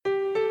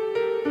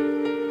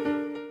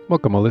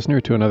Welcome, listener,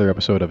 to another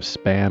episode of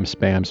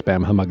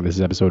Spam Humbug. This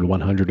is episode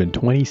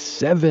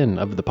 127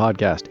 of the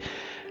podcast.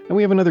 And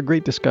we have another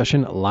great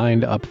discussion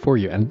lined up for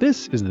you. And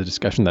this is the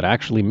discussion that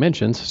actually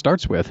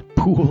starts with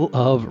Pool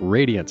of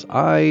Radiance.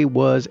 I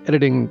was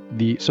editing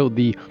the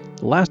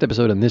last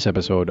episode and this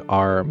episode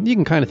you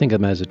can kind of think of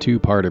them as a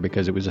two-parter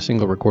because it was a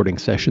single recording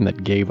session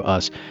that gave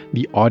us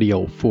the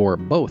audio for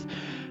both.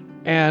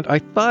 And I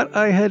thought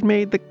I had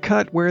made the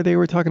cut where they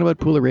were talking about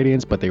Pool of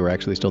Radiance, but they were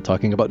actually still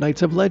talking about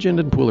Knights of Legend,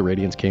 and Pool of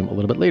Radiance came a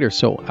little bit later.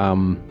 So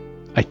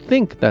I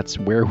think that's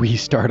where we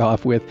start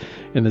off with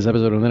in this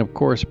episode. And then, of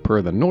course,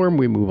 per the norm,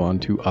 we move on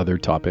to other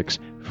topics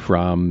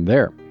from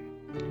there.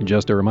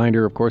 Just a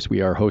reminder, of course,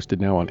 we are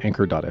hosted now on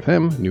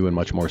Anchor.fm, new and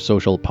much more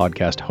social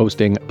podcast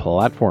hosting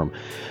platform.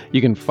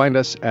 You can find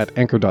us at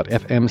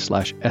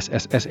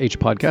Anchor.fm/SSSH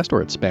podcast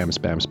or at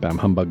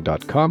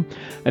spamhumbug.com.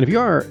 And if you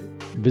are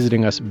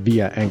visiting us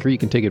via Anchor, you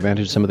can take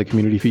advantage of some of the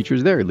community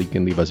features there. You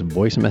can leave us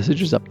voice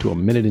messages up to a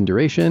minute in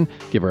duration,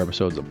 give our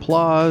episodes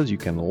applause, you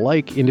can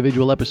like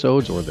individual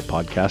episodes or the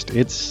podcast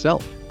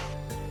itself.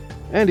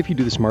 And if you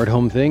do the smart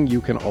home thing, you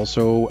can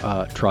also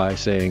try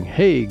saying,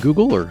 "Hey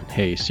Google," or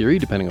 "Hey Siri,"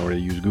 depending on whether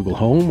you use Google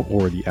Home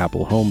or the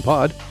Apple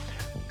HomePod.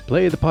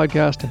 Play the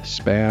podcast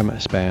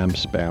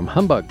Spam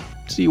Humbug.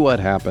 See what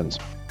happens.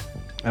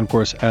 And of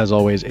course, as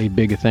always, a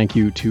big thank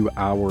you to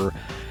our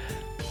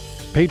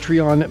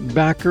Patreon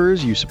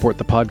backers. You support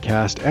the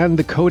podcast and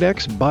the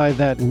Codex by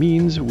that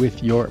means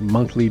with your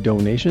monthly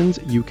donations.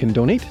 You can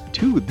donate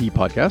to the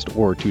podcast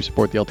or to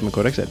support the Ultimate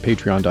Codex at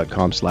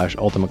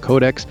patreon.com/Ultimate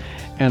Codex.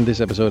 And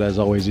this episode, as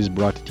always, is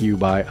brought to you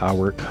by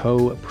our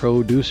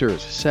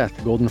co-producers, Seth,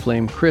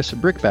 Goldenflame, Chris,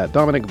 Brickbat,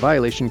 Dominic,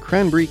 Violation,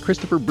 Cranberry,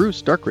 Christopher,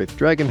 Bruce, Darkwraith,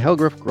 Dragon,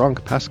 Helgriff,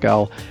 Gronk,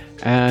 Pascal,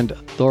 and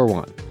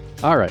Thorwan.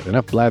 All right,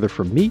 enough blather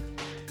from me.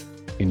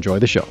 Enjoy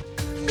the show.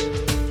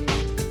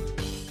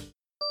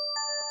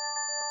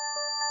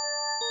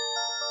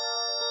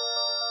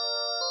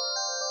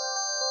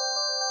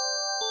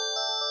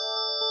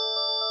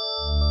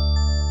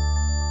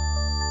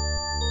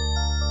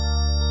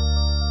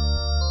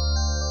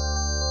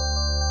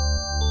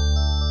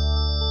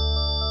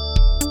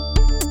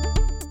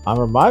 I'm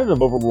reminded of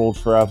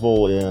overworld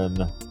travel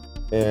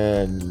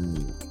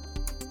in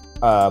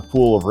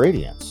Pool of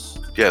Radiance.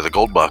 Yeah, the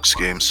Gold Box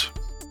games.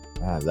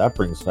 Man, that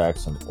brings back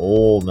some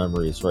old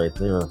memories right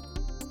there.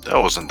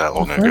 That wasn't that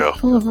long ago.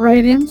 Pool of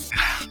Radiance?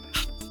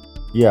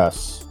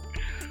 Yes.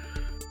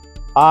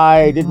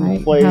 I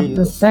didn't play... I have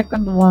the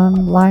second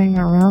one lying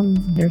around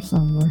here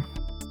somewhere.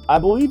 I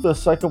believe the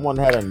second one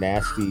had a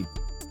nasty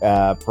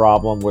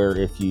problem where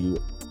if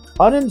you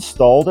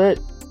uninstalled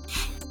it,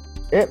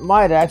 it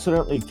might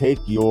accidentally take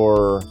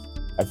your,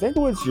 I think it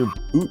was your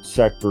boot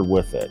sector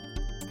with it.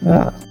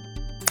 Yeah.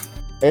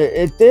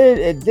 It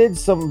did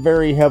some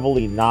very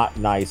heavily not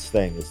nice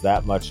things.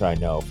 That much I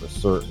know for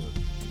certain.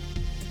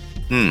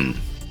 Oh,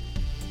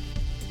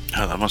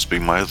 that must be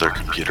my other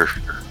computer.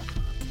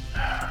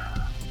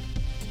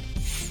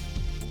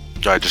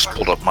 I just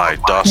pulled up my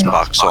DOS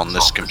box on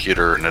this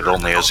computer and it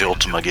only has the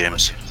Ultima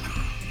games.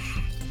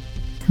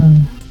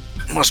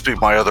 Must be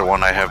my other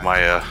one. I have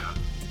my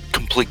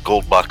complete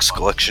Gold Box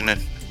collection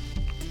in.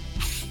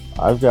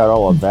 I've got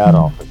all of that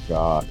off of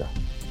GOG.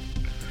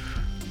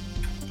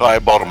 I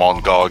bought them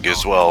on GOG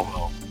as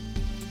well.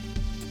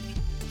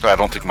 I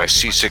don't think my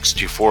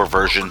C64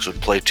 versions would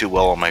play too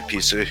well on my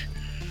PC.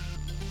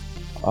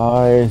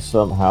 I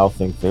somehow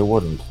think they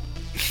wouldn't.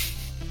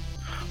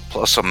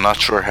 Plus, I'm not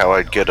sure how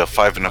I'd get a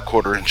 5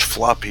 1/4 inch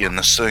floppy in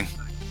this thing.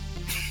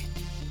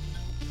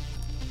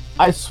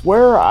 I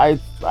swear I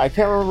can't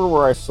remember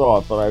where I saw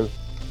it, but I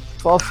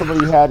saw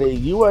somebody had a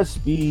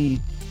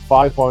USB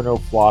 5.0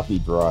 floppy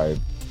drive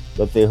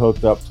that they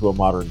hooked up to a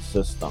modern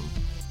system.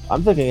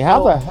 I'm thinking,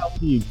 how the hell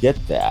do you get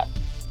that?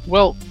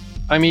 Well,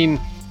 I mean,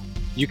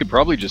 you could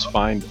probably just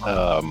find...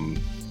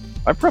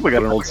 I've probably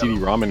got an old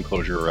CD-ROM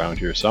enclosure around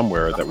here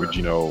somewhere that would,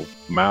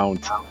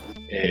 mount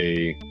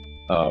a...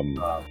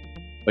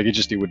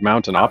 it would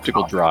mount an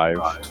optical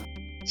drive,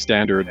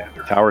 standard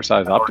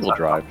tower-size optical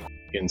drive,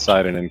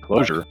 inside an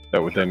enclosure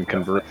that would then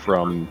convert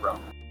from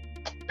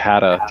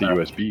PATA to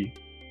USB.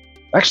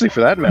 Actually,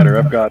 for that matter,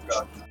 I've got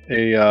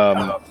a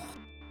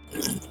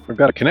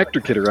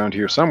connector kit around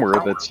here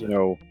somewhere that's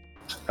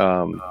PATA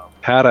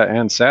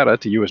and SATA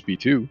to USB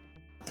 2.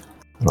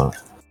 Huh.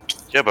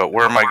 Yeah, but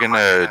where am I going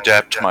to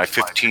adapt my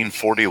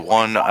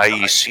 1541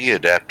 IEC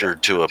adapter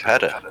to a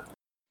PATA?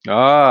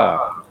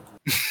 Ah,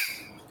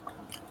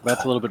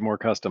 that's a little bit more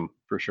custom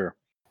for sure.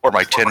 Or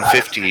my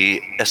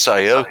 1050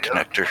 SIO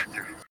connector?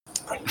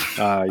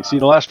 You see,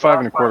 the last 5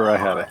 1/4 I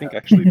had, I think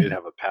actually did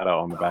have a PATA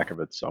on the back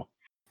of it. So,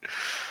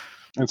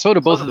 and so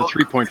do both of the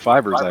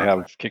 3.5ers I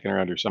have kicking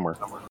around here somewhere.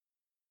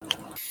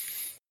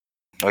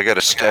 I got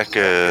a stack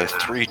of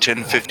 3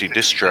 1050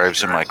 disk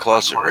drives in my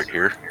closet right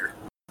here.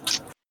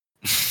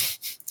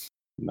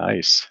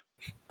 Nice.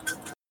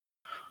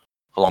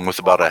 Along with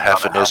about a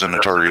half a dozen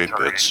Atari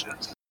 8-bits.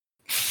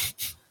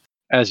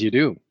 As you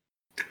do.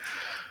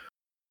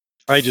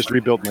 I just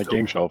rebuilt my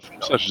game shelf,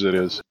 such as it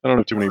is. I don't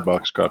have too many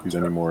box copies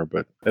anymore,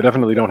 but I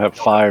definitely don't have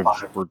 5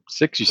 or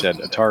 6, you said,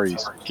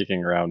 Ataris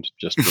kicking around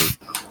just for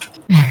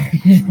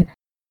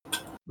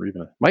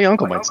even. My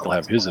uncle might still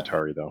have his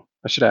Atari, though.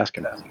 I should ask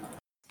him.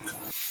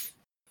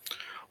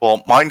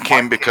 Well, mine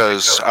came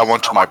because I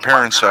went to my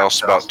parents'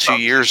 house about 2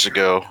 years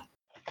ago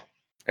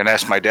and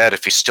asked my dad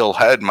if he still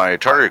had my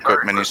Atari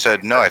equipment. He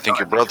said, "No, I think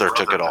your brother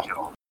took it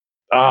all."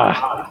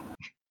 Ah,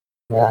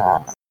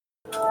 Yeah.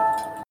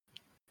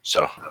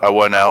 So I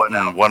went out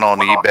and went on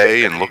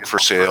eBay and looked for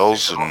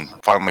sales and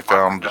finally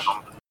found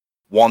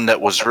one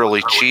that was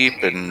really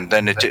cheap, and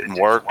then it didn't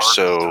work.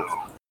 So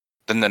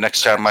then the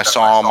next time I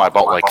saw him, I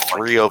bought like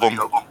 3 of them.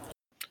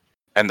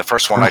 And the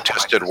first one I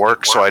tested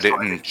worked, so I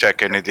didn't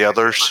check any of the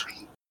others.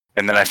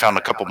 And then I found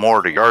a couple more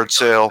at a yard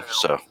sale,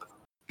 so...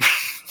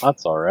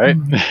 that's all right.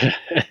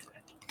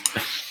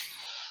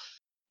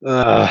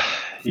 Yeah,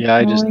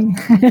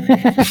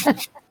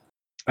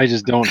 I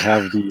just don't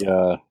have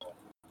the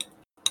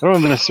I don't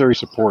have the necessary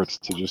support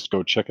to just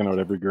go checking out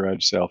every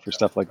garage sale for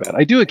stuff like that.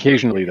 I do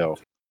occasionally, though.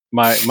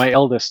 My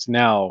eldest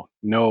now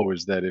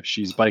knows that if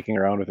she's biking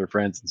around with her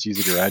friends and sees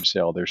a garage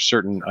sale, there's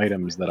certain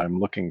items that I'm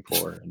looking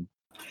for, and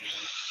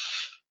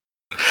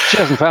she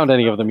hasn't found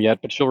any of them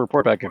yet, but she'll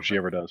report back if she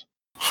ever does.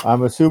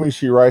 I'm assuming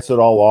she writes it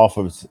all off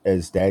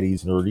as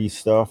Daddy's nerdy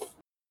stuff.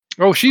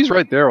 Oh, she's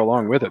right there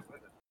along with it.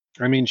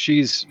 I mean,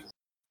 she's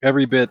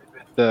every bit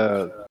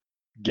the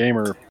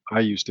gamer I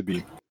used to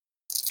be.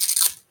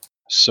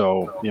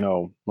 So, you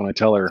know, when I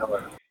tell her,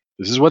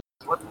 this is what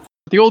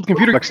the old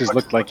computer boxes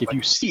looked like, if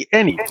you see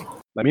any,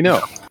 let me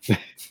know.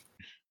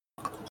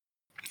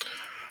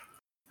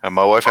 And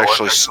my wife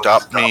actually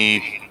stopped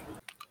me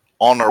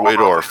on our way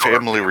to our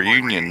family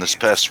reunion this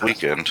past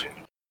weekend.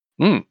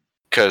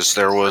 Because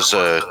there was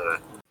a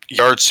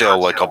yard sale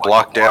like a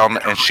block down,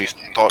 and she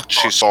thought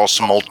she saw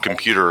some old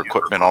computer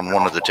equipment on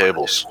one of the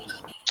tables.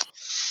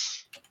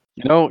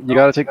 You know, you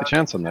got to take the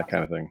chance on that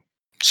kind of thing.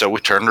 So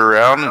we turned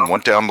around and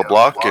went down the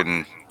block,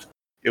 and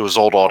it was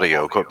old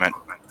audio equipment.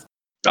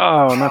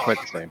 Oh, not quite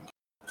the same.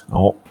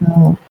 Oh.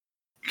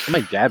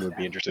 My dad would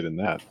be interested in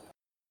that.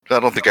 I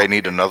don't think I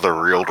need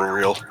another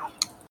reel-to-reel.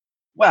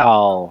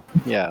 Well,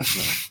 yeah.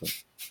 No,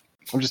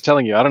 I'm just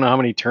telling you, I don't know how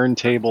many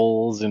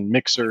turntables and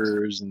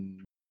mixers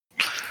and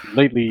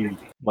lately,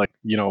 like,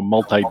 you know,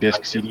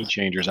 multi-disc CD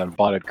changers I've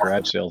bought at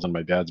garage sales on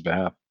my dad's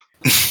behalf.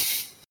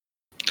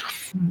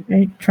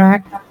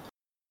 8-track.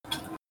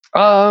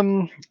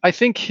 I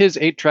think his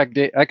 8-track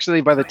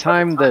actually, by the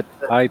time that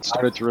I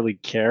started to really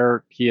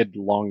care, he had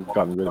long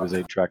gotten rid of his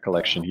 8-track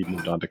collection. He'd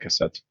moved on to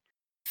cassettes.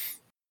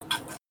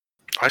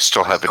 I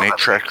still have an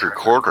 8-track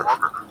recorder.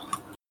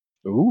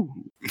 Ooh.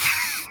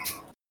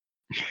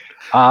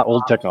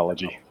 Old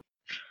technology.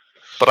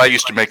 But I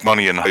used to make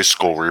money in high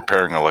school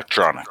repairing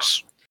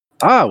electronics.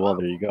 Well,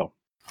 there you go.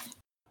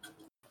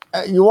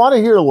 You want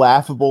to hear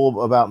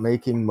laughable about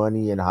making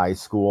money in high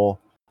school?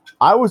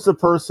 I was the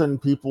person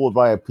people would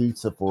buy a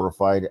pizza for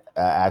if I'd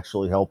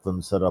actually help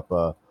them set up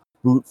a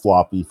boot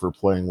floppy for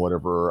playing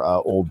whatever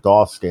old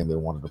DOS game they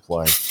wanted to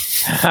play.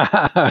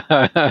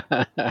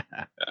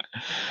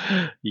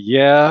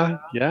 Yeah.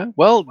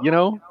 Well, you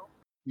know,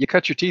 you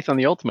cut your teeth on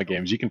the Ultima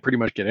games, you can pretty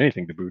much get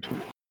anything to boot.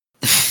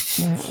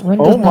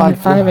 Windows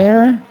 95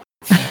 era.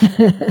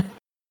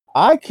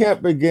 I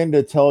can't begin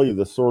to tell you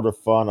the sort of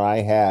fun I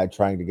had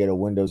trying to get a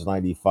Windows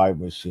 95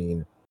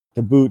 machine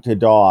to boot to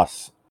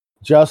DOS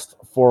just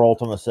for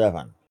Ultima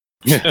 7.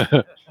 You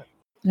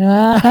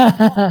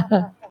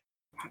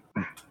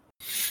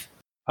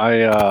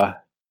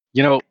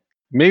know,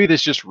 maybe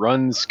this just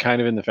runs kind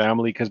of in the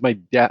family because my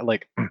dad,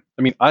 like, I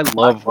mean, I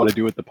love what I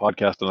do with the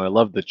podcast and I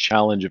love the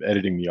challenge of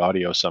editing the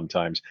audio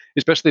sometimes,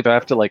 especially if I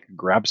have to like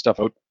grab stuff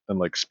out and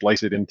like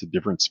splice it into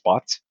different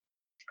spots.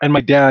 And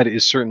my dad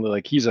is certainly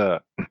like, he's an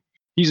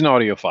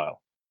audiophile.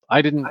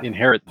 I didn't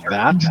inherit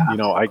that. You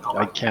know,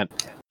 I can't,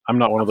 I'm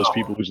not one of those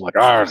people who's like,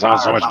 it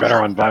sounds so much better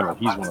on vinyl.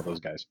 He's one of those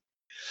guys.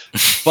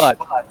 But,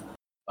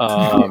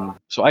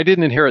 so I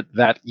didn't inherit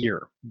that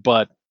ear.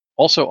 But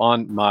also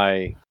on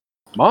my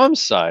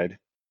mom's side,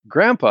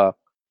 Grandpa,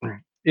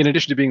 in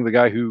addition to being the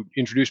guy who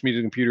introduced me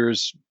to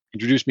computers,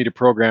 introduced me to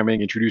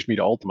programming, introduced me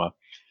to Ultima,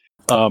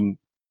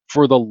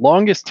 for the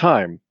longest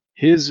time,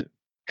 his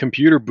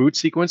computer boot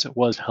sequence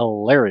was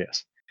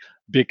hilarious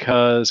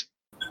because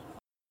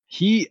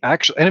he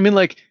actually, and I mean,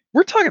 like,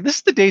 we're talking, this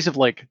is the days of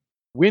like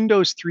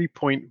Windows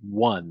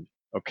 3.1,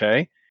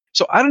 okay?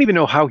 So I don't even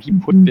know how he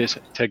put this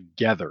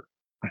together.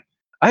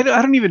 I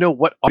don't even know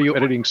what audio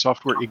editing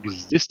software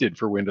existed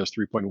for Windows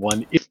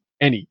 3.1, if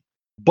any.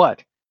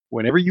 But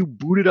whenever you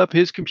booted up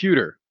his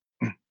computer,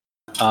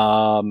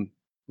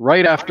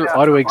 right after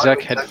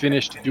AutoExec had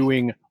finished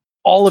doing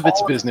all of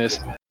its business,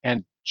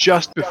 and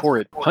just before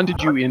it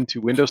punted you into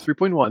Windows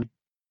 3.1,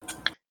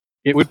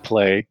 it would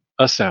play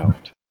a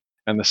sound.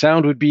 And the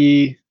sound would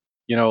be,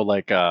 you know,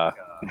 like very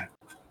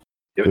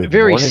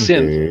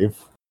synth. Dave.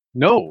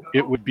 No,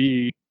 it would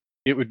be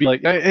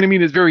like, and I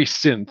mean, it's very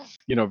synth,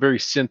 you know, very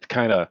synth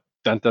kind of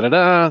dun da da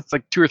da. It's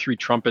like 2 or 3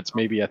 trumpets,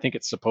 maybe. I think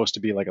it's supposed to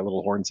be like a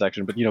little horn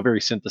section, but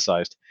very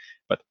synthesized.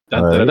 But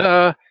dun da da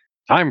da.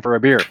 Time for a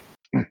beer,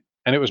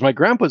 and it was my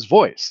grandpa's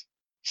voice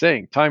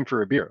saying "time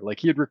for a beer." Like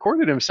he had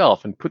recorded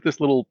himself and put this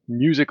little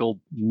musical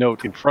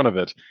note in front of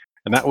it,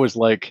 and that was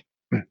like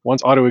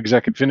once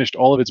AutoExec had finished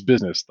all of its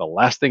business, the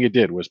last thing it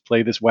did was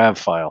play this WAV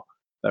file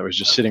that was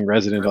just sitting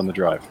resident on the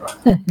drive.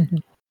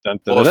 Dun,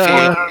 da, da,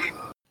 da.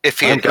 If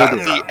he had gotten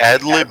the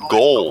AdLib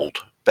Gold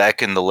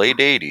back in the late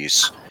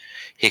 80s,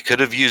 he could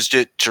have used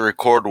it to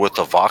record with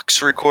a Vox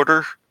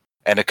recorder,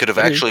 and it could have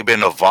actually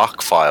been a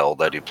VOC file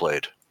that he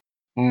played.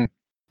 Mm.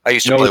 I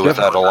used to play with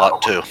that a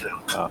lot, too.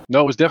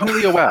 No, it was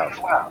definitely a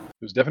WAV.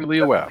 It was definitely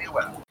a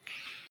WAV.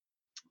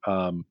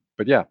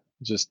 But yeah,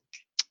 just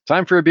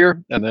time for a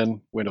beer, and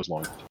then Windows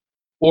launched.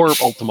 Or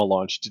Ultima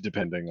launched,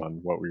 depending on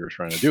what we were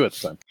trying to do at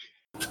the time.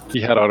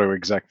 He had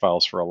AutoExec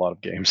files for a lot of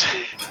games.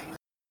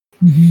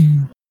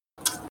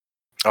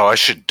 Oh, I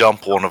should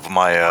dump one of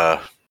my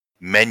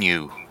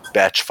menu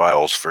batch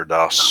files for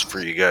DOS for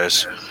you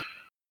guys.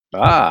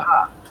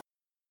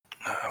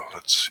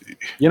 Let's see.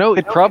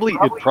 It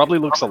probably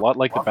looks a lot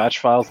like the batch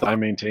files that I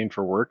maintain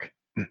for work,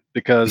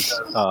 because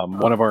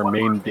one of our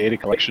main data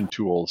collection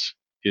tools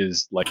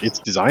is like it's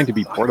designed to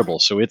be portable,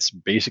 so it's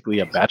basically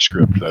a batch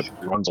script that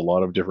runs a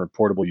lot of different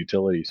portable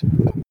utilities,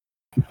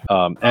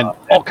 and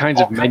all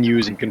kinds of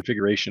menus and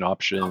configuration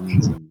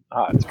options. And,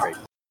 it's great.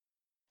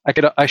 I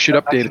should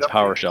update its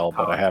PowerShell,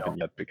 but I haven't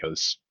yet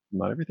because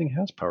not everything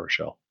has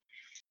PowerShell.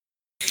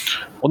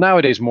 Well,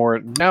 nowadays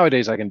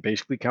I can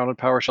basically count on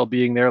PowerShell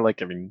being there.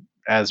 Like, I mean,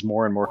 as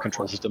more and more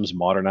control systems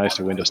modernize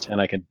to Windows 10,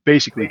 I can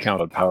basically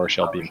count on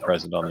PowerShell being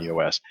present on the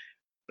OS,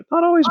 but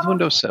not always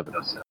Windows 7.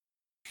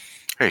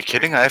 Are you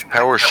kidding? I have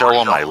PowerShell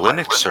on my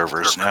Linux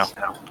servers now.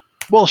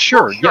 Well,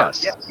 sure,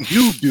 yes.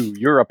 You do.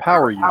 You're a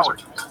power user.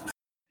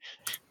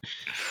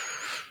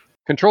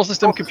 Control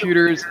system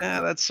computers,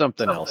 that's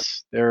something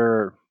else.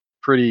 They're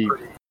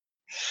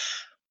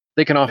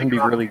they can often be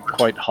really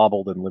quite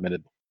hobbled and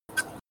limited.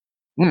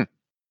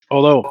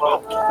 Although,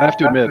 I have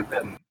to admit,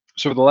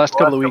 so for the last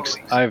couple of weeks,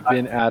 I haven't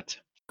been at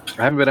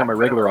my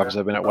regular office,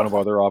 I've been at one of our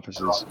other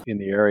offices in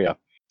the area,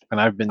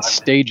 and I've been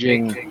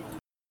staging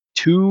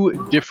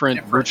 2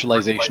 different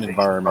virtualization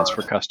environments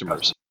for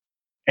customers.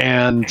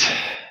 And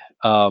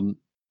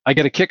I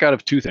get a kick out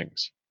of 2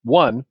 things.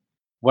 One,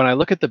 when I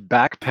look at the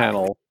back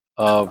panel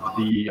of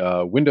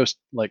the Windows,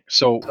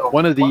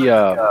 one of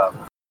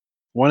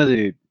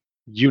the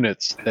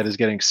units that is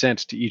getting sent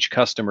to each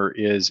customer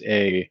is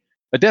a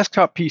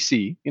desktop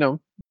PC,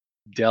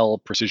 Dell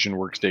Precision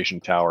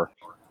Workstation Tower.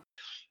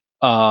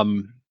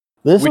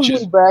 This is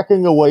me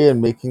backing away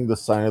and making the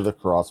sign of the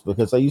cross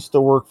because I used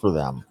to work for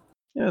them.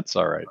 Yeah, it's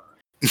all right.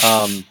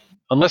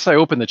 Unless I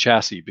open the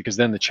chassis, because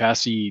then the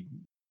chassis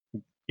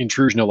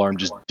intrusion alarm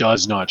just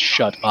does not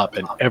shut up,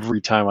 and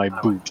every time I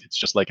boot, it's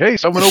just like, hey,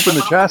 someone opened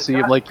the chassis.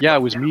 I'm like, yeah,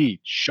 it was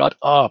me. Shut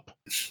up.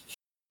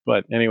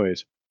 But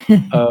anyways,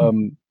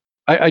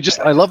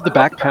 I love the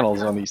back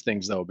panels on these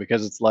things though,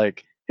 because it's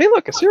like, hey,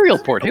 look, a serial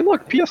port. Hey,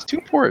 look,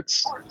 PS2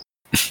 ports.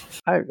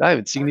 I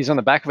haven't seen these on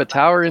the back of a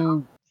tower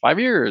in 5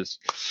 years.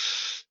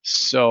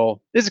 So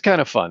this is kind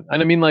of fun.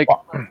 And I mean, like,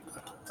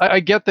 I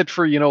get that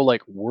for,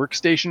 like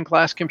workstation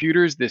class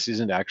computers, this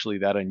isn't actually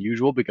that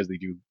unusual because they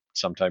do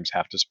sometimes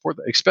have to support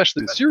that,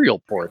 especially the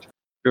serial port.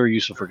 Very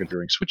useful for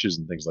configuring switches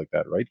and things like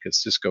that, right?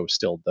 Because Cisco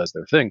still does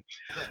their thing.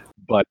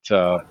 But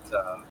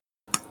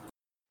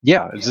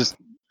yeah, just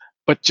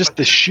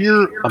the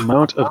sheer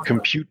amount of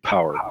compute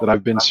power that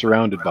I've been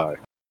surrounded by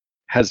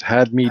has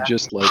had me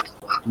just like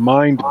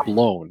mind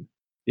blown.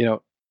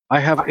 I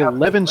have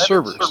 11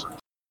 servers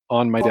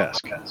on my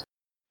desk,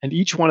 and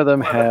each one of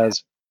them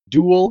has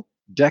dual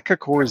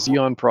Deca-core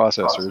Xeon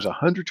processors,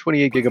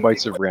 128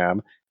 gigabytes of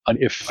RAM, an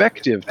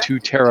effective 2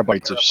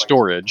 terabytes of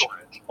storage,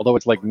 although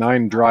it's like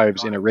 9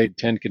 drives in a RAID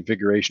 10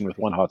 configuration with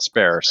 1 hot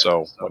spare,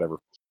 so whatever.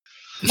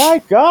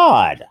 My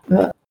God!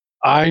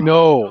 I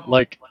know,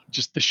 like,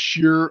 just the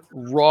sheer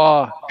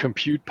raw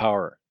compute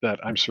power that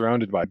I'm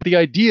surrounded by. But the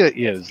idea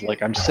is,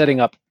 like, I'm setting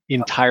up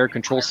entire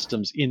control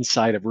systems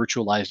inside a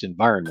virtualized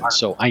environment,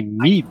 so I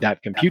need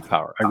that compute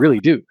power. I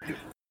really do.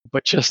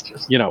 But just,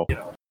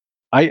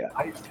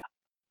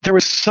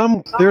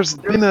 there's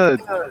been a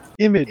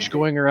image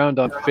going around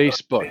on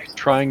Facebook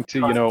trying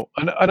to,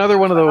 another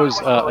one of those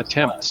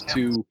attempts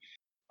to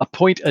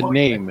appoint a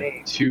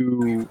name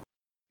to,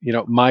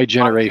 my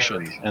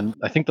generation. And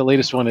I think the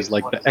latest one is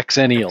like the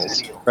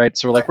Xennials, right?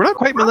 So we're like, we're not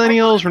quite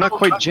millennials, we're not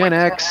quite Gen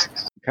X,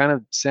 kind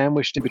of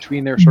sandwiched in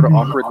between there sort of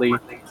awkwardly.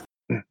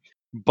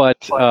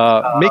 But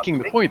making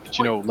the point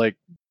that, like,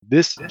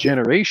 this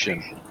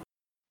generation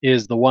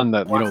is the one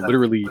that,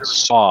 literally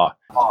saw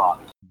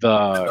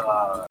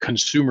the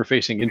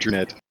consumer-facing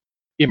internet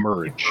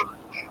emerge.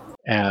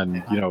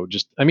 And,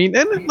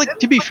 and like,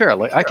 to be fair,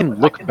 like, I can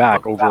look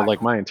back over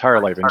like my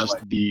entire life and just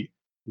the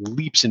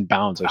leaps and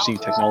bounds I've seen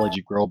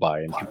technology grow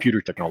by, and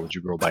computer technology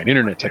grow by, and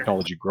internet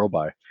technology grow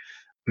by.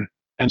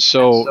 And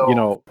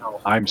so,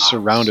 I'm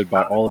surrounded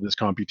by all of this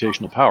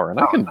computational power, and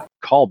I can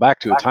call back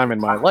to a time in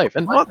my life,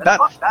 and not that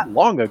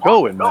long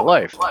ago in my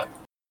life,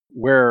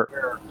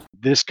 where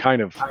this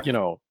kind of,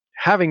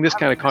 having this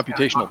kind of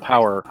computational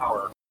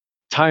power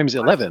times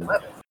 11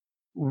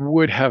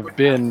 would have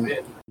been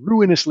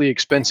ruinously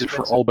expensive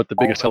for all but the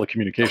biggest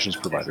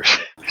telecommunications providers.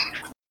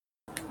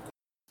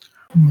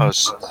 I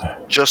was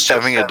just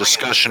having a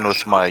discussion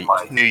with my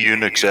new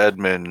Unix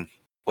admin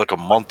like a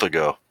month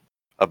ago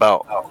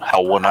about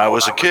how when I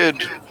was a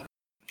kid,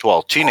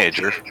 well,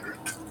 teenager,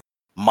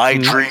 my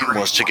dream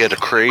was to get a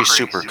Cray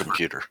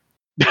supercomputer.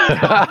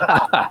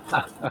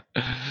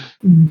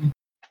 Mm.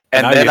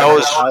 And Now then you I have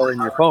was, power in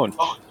your phone.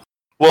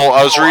 well,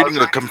 I was reading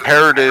a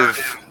comparative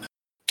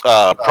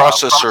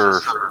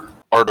processor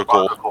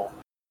article,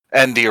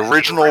 and the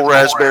original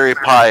Raspberry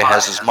Pi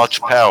has as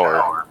much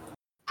power,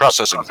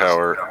 processing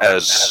power,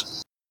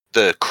 as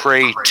the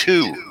Cray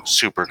 2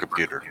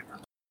 supercomputer.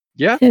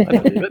 Yeah, I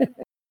believe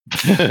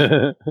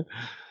it.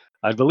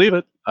 I'd believe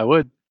it. I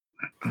would.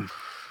 I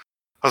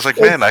was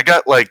like, man, I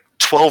got like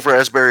 12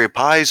 Raspberry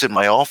Pis in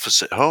my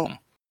office at home.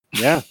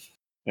 Yeah.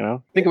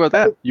 Think about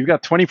that. You've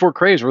got 24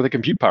 Crays worth of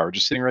compute power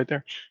just sitting right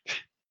there.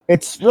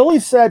 It's really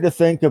sad to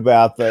think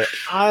about that.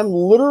 I'm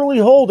literally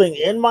holding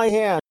in my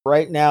hand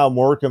right now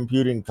more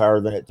computing power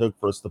than it took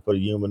for us to put a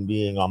human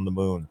being on the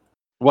moon.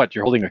 What,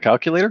 you're holding a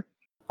calculator?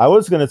 I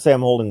was going to say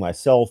I'm holding my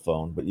cell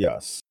phone, but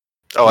yes.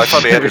 Oh, I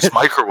thought he had his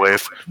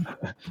microwave.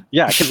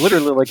 Yeah, because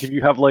literally, like, if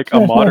you have like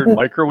a modern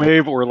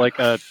microwave or like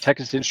a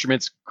Texas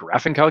Instruments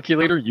graphing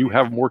calculator, you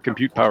have more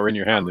compute power in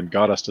your hand than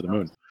got us to the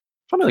moon.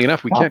 Funnily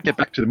enough, we can't get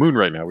back to the moon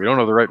right now. We don't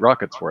have the right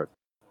rockets for it.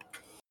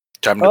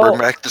 Time to bring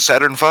back the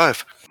Saturn V.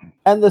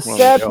 And the Well, sad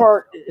there you go.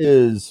 part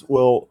is,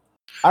 well,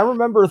 I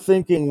remember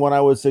thinking when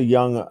I was a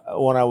young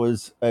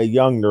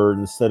nerd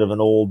instead of an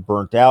old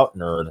burnt out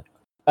nerd,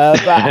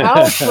 about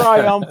how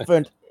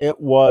triumphant it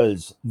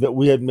was that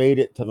we had made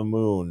it to the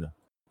moon.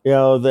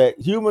 That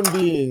human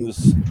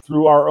beings,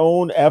 through our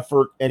own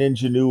effort and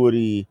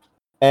ingenuity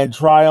and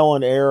trial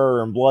and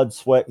error and blood,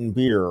 sweat, and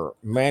beer,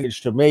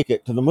 managed to make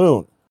it to the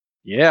moon.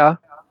 Yeah.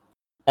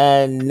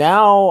 And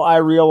now I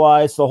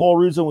realize the whole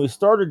reason we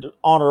started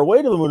on our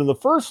way to the moon in the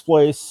first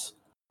place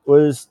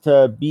was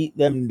to beat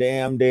them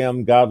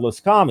damn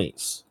godless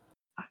commies.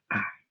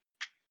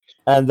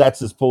 And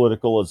that's as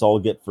political as I'll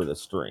get for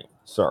this stream.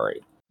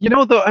 Sorry.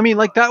 Though, I mean,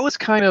 like, that was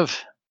kind of,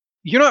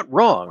 you're not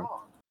wrong.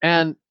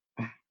 And,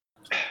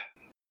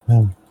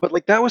 but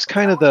like, that was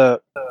kind of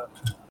the,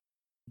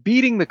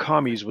 beating the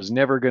commies was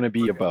never going to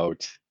be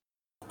about,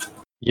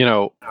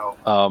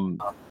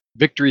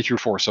 victory through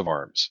force of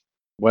arms.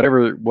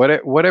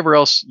 Whatever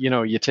else,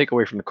 you take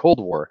away from the Cold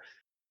War,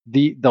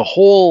 the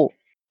whole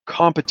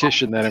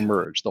competition that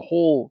emerged, the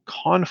whole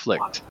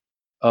conflict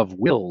of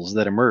wills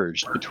that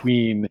emerged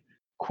between,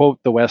 quote,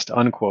 the West,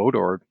 unquote,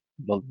 or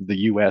the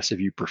U.S., if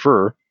you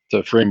prefer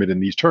to frame it in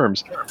these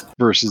terms,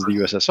 versus the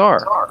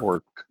USSR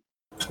or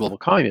global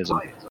communism,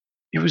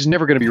 it was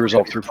never going to be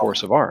resolved through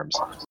force of arms.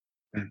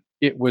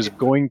 It was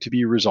going to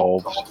be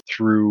resolved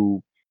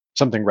through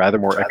something rather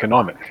more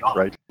economic,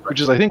 right?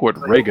 Which is, I think, what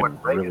Reagan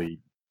really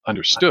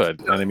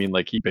understood. And I mean,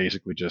 like, he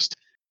basically just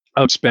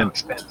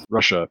outspent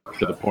Russia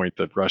to the point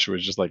that Russia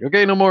was just like,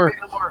 okay, no more,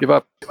 give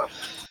up.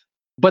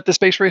 But the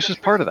space race was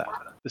part of that.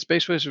 The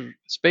space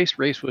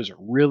race was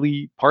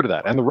really part of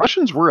that. And the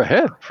Russians were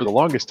ahead for the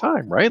longest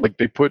time, right? Like,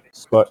 they put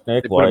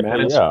Sputnik, a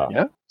man in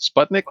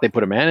Sputnik. They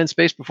put a man in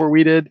space before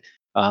we did.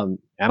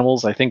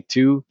 Animals, I think,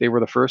 too. They were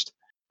the first.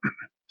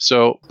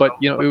 So, but,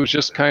 it was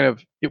just kind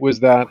of, it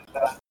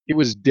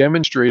was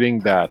demonstrating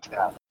that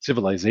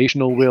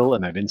civilizational will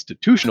and that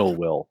institutional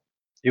will.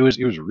 It was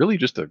really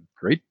just a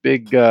great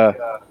big,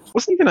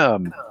 wasn't even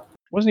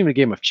a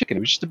game of chicken.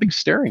 It was just a big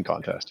staring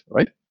contest,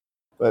 right?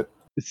 But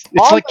it's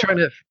like trying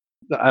to,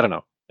 I don't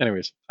know.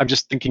 Anyways, I'm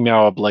just thinking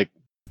now of like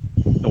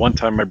the one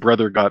time my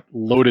brother got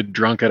loaded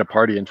drunk at a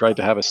party and tried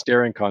to have a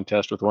staring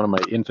contest with one of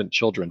my infant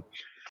children.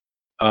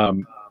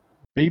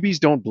 Babies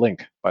don't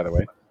blink, by the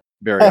way,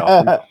 very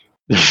often.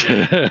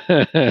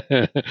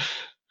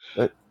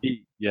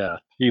 He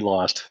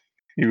lost.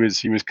 He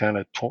was kind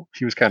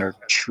of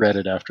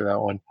shredded after that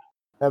one.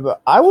 Yeah,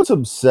 but I was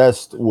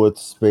obsessed with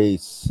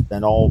space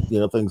and all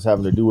things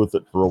having to do with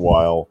it for a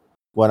while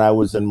when I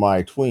was in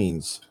my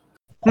tweens.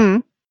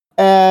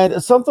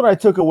 And something I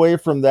took away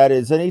from that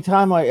is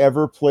anytime I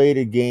ever played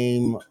a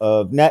game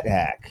of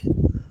NetHack.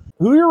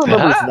 Who here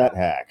remembers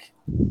NetHack?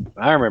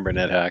 I remember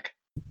NetHack.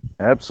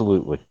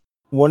 Absolutely.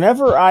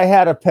 Whenever I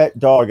had a pet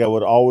dog, I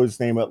would always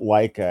name it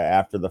Laika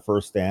after the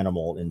first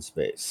animal in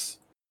space.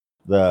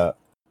 It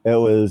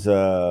was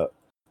a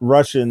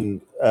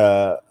Russian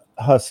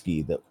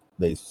husky that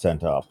they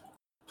sent up.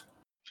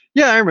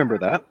 Yeah, I remember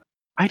that.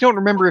 I don't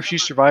remember if she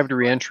survived a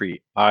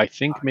re-entry. I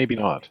think maybe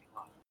not.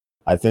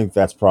 I think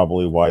that's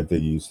probably why they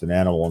used an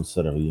animal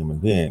instead of a human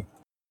being,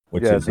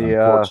 which is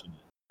unfortunate.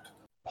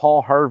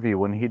 Paul Harvey,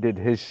 when he did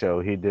his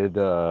show, he did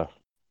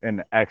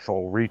an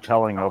actual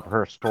retelling of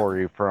her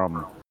story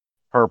from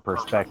her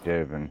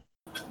perspective, and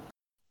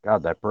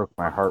God, that broke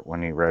my heart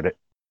when he read it.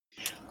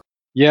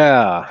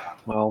 Yeah,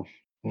 well,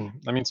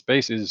 I mean,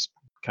 space is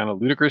kind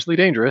of ludicrously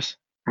dangerous.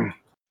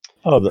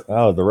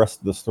 The rest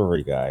of the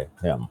story guy,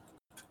 him.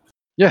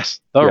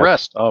 Yes, the Yeah.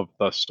 rest of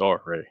the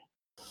story.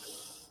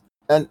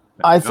 And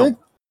There I you go. think,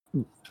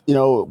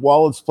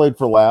 while it's played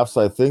for laughs,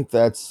 I think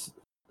that's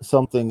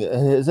something.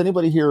 Has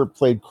anybody here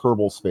played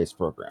Kerbal Space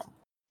Program?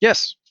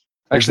 Yes.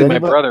 Has Actually, my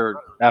anybody- brother,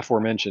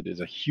 aforementioned,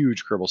 is a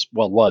huge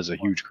was a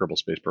huge Kerbal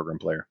Space Program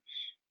player.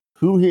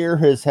 Who here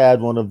has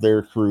had one of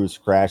their crews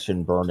crash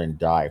and burn and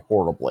die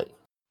horribly?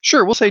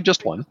 Sure, we'll say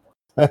just one.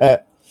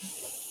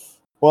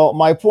 Well,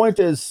 my point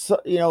is,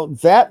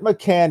 that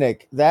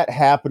mechanic, that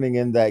happening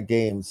in that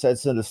game,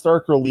 sets into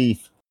stark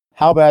relief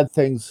how bad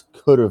things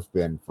could have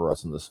been for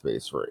us in the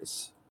space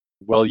race.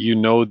 Well, you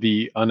know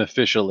the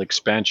unofficial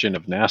expansion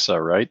of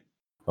NASA, right?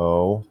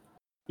 Oh,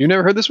 You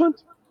never heard this one?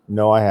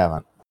 no, I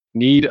haven't.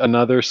 Need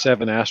another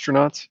 7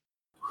 astronauts?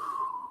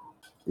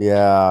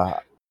 Yeah.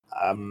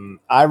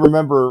 I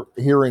remember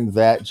hearing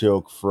that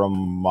joke from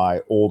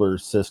my older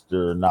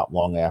sister not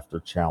long after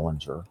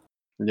Challenger.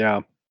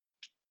 Yeah.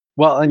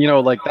 Well, and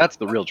that's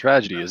the real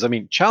tragedy is,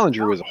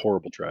 Challenger was a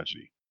horrible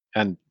tragedy.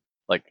 And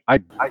I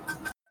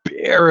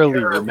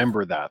barely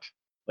remember that.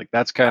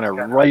 That's kind of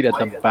right at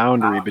the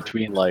boundary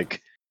between the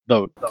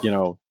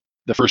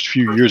first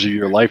few years of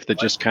your life that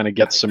just kind of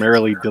gets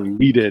summarily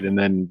deleted and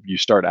then you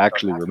start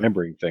actually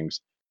remembering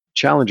things.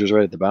 Challenger's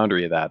right at the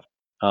boundary of that.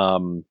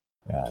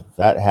 Yeah,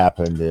 that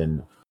happened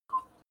in.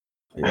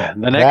 Yeah,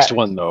 the next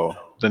one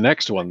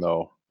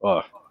though.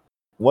 Ugh.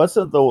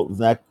 Wasn't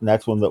the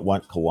next one that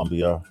went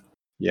Columbia?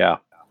 Yeah.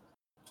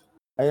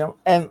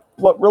 And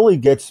what really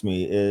gets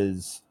me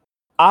is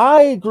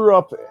I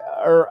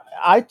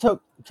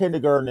took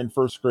kindergarten and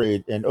first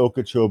grade in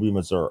Okeechobee,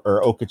 Missouri,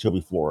 or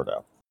Okeechobee,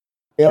 Florida.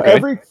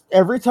 Okay.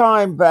 Every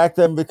time back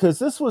then, because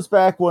this was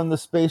back when the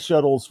space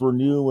shuttles were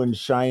new and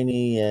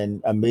shiny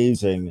and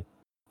amazing.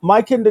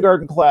 My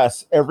kindergarten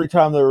class, every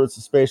time there was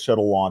a space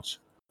shuttle launch,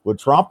 would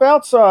tromp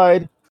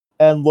outside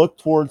and look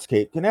towards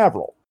Cape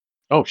Canaveral.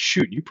 Oh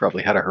shoot, you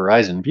probably had a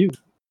horizon view.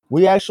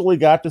 We actually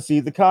got to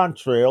see the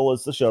contrail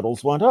as the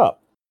shuttles went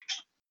up.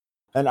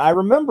 And I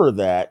remember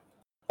that.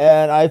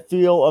 And I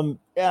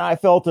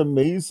felt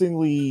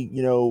amazingly,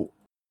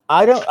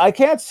 I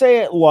can't say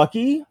it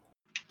lucky,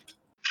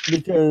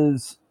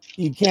 because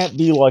you can't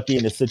be lucky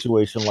in a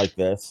situation like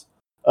this,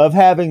 of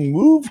having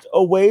moved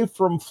away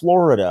from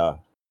Florida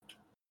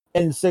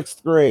in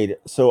 6th grade.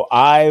 So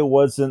I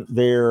wasn't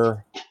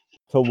there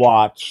to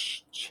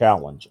watch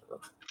Challenger.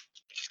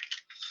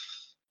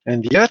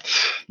 And yet,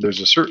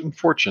 there's a certain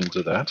fortune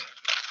to that.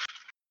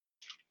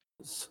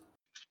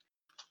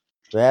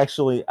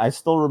 Actually, I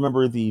still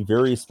remember the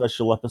very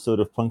special episode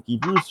of Punky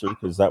Brewster,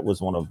 because that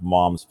was one of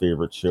Mom's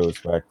favorite shows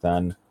back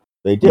then.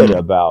 They did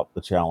about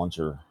the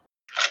Challenger.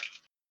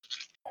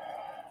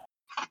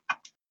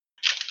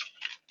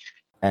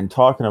 And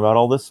talking about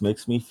all this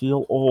makes me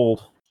feel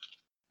old.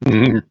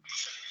 I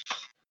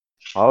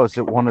was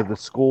at one of the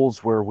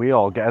schools where we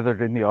all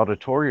gathered in the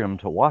auditorium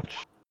to watch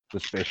the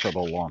space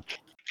shuttle launch.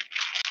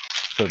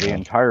 So the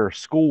entire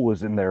school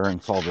was in there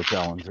and saw the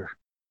Challenger.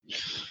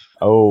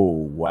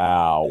 Oh,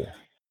 wow.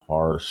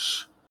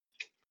 Harsh.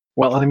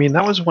 Well,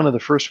 that was one of the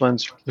first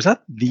ones. Was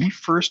that the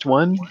first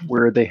one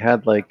where they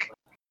had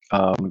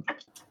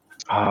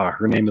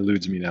her name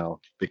eludes me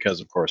now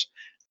because of course,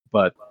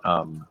 but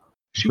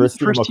she was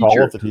the Christy first McCall,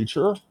 teacher. the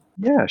teacher?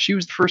 Yeah, she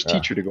was the first Yeah.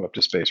 teacher to go up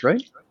to space,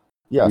 right?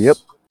 Yes. Yep.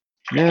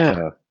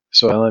 Yeah.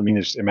 So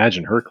just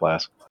imagine her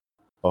class.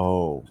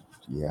 Oh,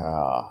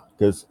 yeah.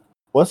 Because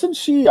wasn't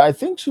she? I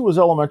think she was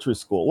elementary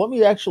school. Let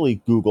me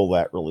actually Google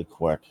that really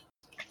quick.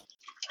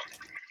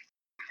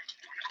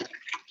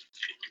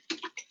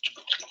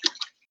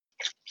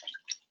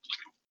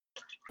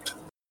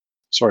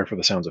 Sorry for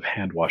the sounds of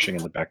hand washing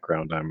in the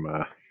background. I'm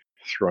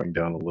throwing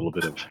down a little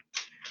bit of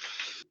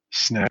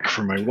snack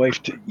for my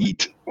wife to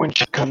eat when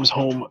she comes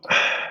home.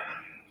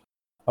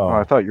 Oh,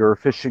 I thought you were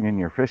fishing in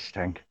your fish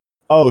tank.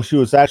 Oh, she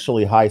was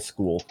actually a high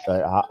school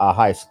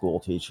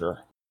teacher.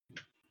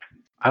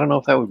 I don't know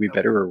if that would be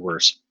better or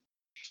worse.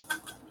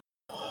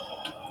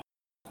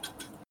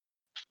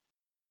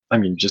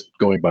 Just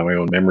going by my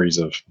own memories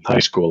of high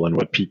school and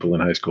what people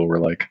in high school were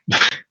like.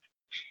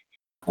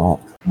 Oh.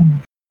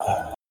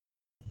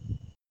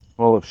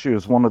 Well, if she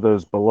was one of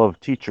those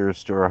beloved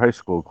teachers to her high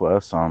school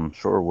class, I'm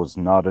sure it was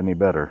not any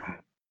better.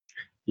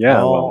 Yeah,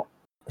 well,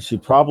 she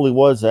probably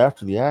was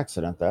after the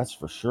accident, that's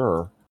for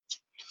sure.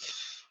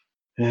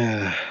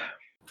 Yeah.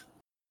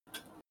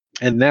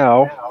 And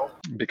now,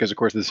 because of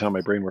course this is how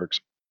my brain works,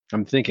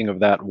 I'm thinking of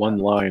that one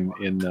line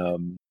in. Did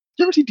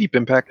you ever see Deep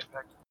Impact?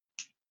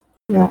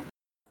 Yeah.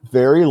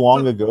 Very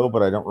long ago,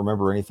 but I don't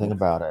remember anything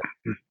about it.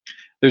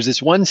 There's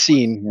this one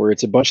scene where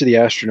it's a bunch of the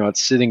astronauts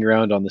sitting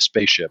around on the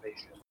spaceship,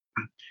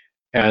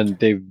 and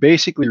they've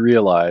basically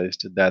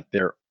realized that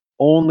their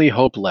only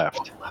hope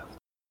left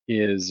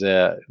is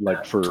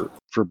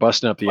for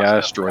busting up the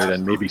asteroid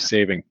and maybe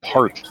saving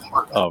part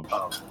of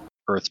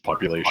Earth's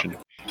population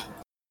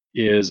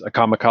is a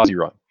kamikaze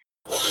run.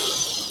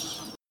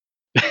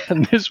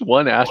 And this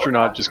one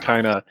astronaut just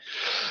kind of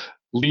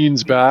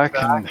leans back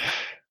and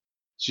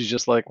she's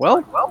just like,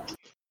 well,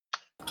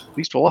 at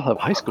least we'll all have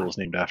high schools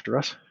named after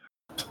us.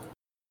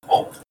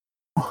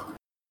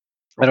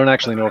 I don't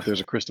actually know if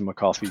there's a Kristen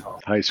McCauley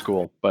High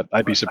School, but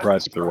I'd be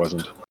surprised if there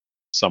wasn't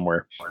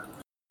somewhere.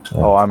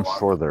 Oh, I'm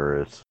sure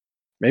there is.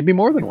 Maybe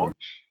more than one.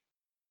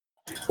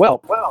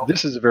 Well,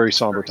 this is a very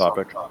somber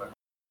topic.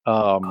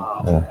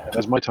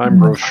 As my time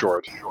grows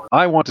short,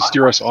 I want to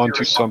steer us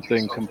onto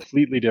something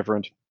completely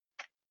different.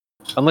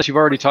 Unless you've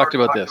already talked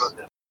about this.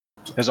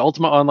 Has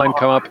Ultima Online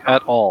come up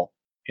at all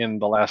in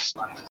the last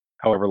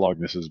however long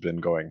this has been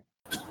going?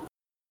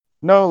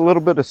 No, a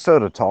little bit of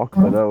soda talk,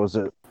 but that was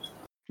it.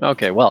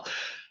 Okay, well,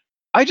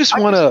 I just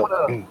want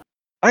to...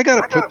 I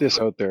got to put this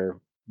out there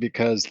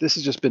because this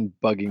has just been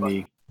bugging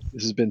me.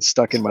 This has been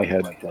stuck in my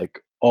head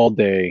like all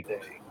day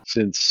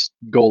since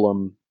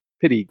Golem.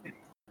 Pity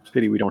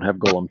we don't have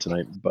Golem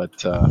tonight, but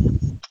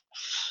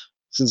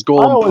since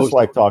Golem... I always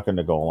like talking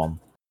to Golem.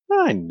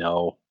 I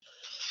know.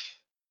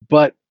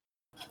 But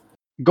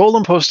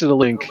Golem posted a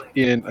link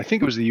in, I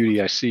think it was the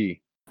UDIC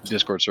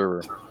Discord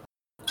server,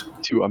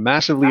 to a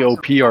massively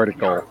OP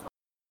article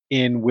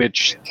in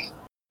which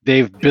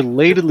they've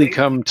belatedly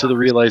come to the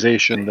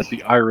realization that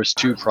the Iris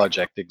 2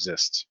 project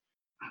exists.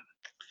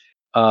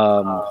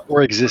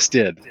 Or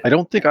existed. I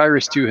don't think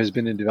Iris 2 has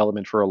been in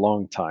development for a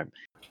long time.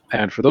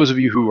 And for those of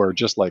you who are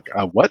just like,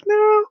 what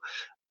now?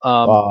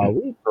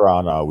 We're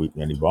on Week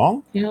Mini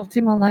Bong. The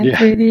Ultima Online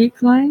 3D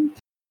client?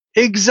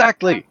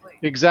 Exactly.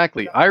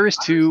 Iris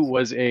 2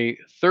 was a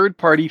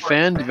third-party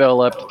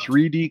fan-developed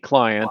 3D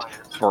client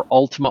for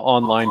Ultima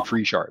Online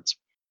free shards.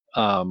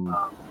 And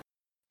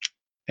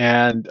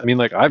I mean,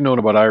 like, I've known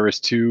about Iris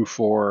 2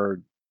 for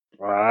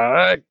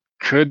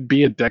could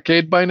be a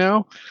decade by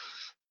now.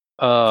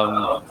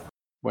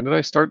 When did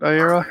I start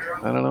Iera?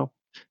 I don't know.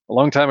 A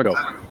long time ago.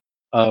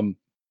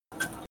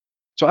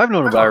 So I've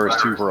known about Iris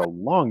 2 for a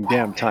long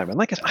damn time. And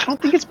like I don't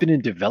think it's been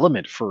in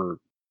development for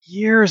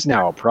years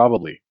now,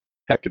 probably.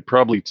 Heck, it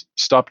probably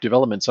stopped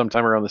development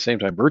sometime around the same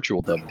time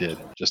Virtual Dub did,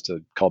 just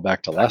to call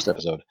back to last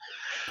episode.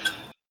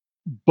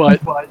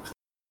 But,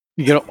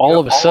 all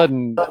of a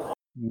sudden,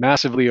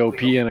 Massively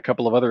OP and a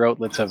couple of other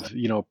outlets have,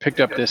 picked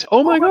up this,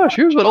 oh my gosh,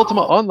 here's what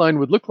Ultima Online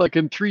would look like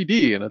in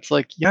 3D. And it's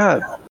like, yeah,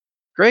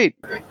 great.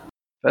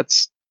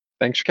 Thanks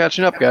for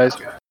catching up, guys.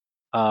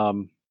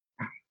 Iris,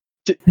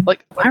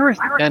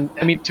 and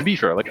I mean, to be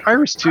fair, like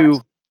Iris 2,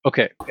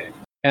 okay.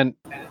 And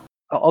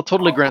I'll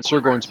totally grant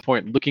Sirgoin's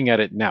point looking at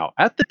it now.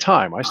 At the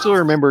time, I still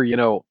remember,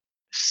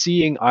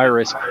 seeing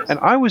Iris, and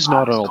I was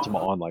not an Ultima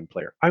Online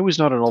player. I was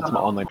not an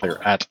Ultima Online player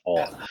at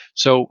all.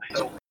 So,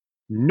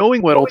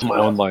 knowing what Ultima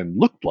Online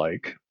looked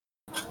like,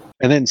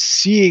 and then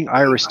seeing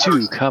Iris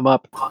 2 come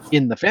up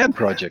in the fan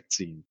project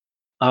scene,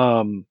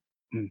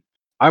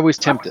 I was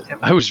tempted.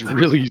 I was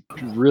really,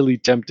 really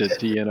tempted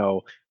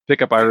to,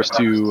 pick up Iris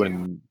 2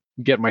 and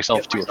get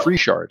myself to a free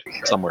shard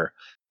somewhere.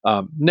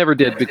 Never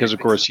did because, of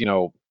course,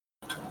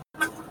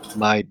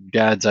 my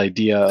dad's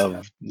idea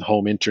of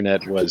home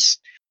internet was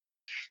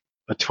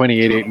a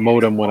 28.8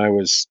 modem when I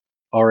was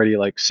already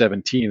like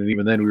 17, and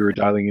even then we were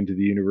dialing into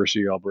the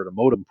University of Alberta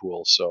modem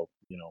pool, so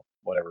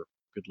whatever,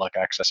 good luck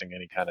accessing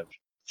any kind of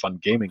fun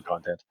gaming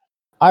content.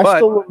 I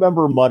still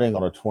remember mudding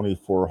on a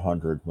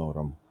 2400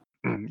 modem.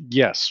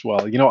 Yes,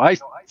 well, I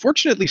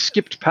fortunately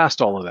skipped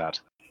past all of that.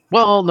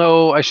 Well,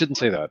 no, I shouldn't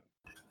say that.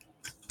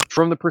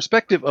 From the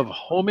perspective of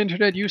home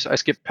internet use, I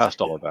skipped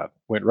past all of that.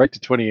 Went right to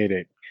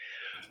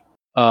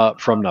 28.8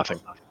 from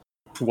nothing.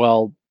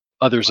 While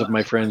others of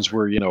my friends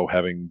were,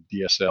 having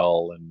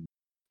DSL and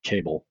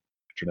cable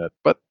internet.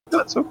 But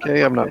that's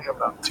okay. I'm not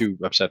too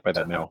upset by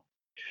that now.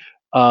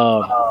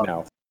 But,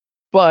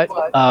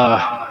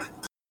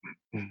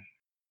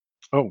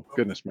 oh,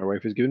 goodness, my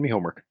wife is giving me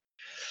homework.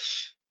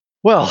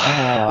 Well,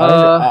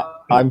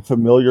 I'm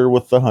familiar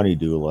with the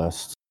honeydew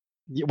list.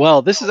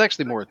 Well, this is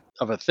actually more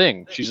of a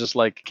thing. She's just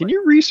like, can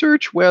you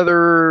research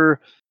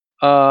whether,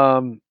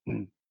 can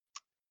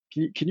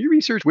you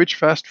research which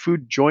fast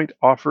food joint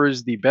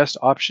offers the best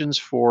options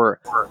for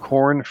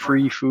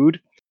corn-free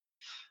food?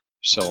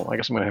 So I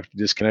guess I'm going to have to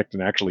disconnect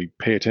and actually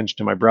pay attention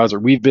to my browser.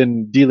 We've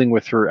been dealing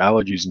with her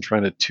allergies and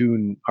trying to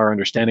tune our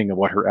understanding of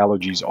what her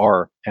allergies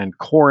are. And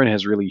corn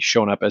has really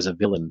shown up as a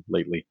villain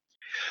lately.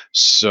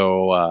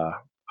 So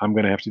I'm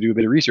going to have to do a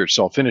bit of research.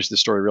 So I'll finish this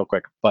story real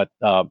quick. But,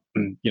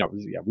 we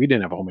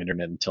didn't have home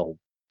internet until,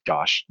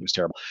 gosh, it was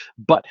terrible.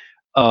 But,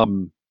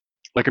 I'm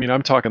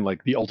talking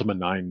like the Ultima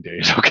 9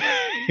 days,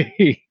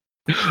 okay?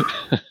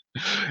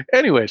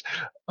 Anyways,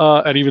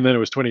 and even then it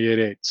was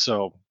 28.8,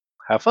 so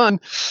have fun.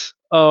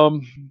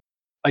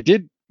 I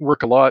did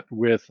work a lot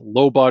with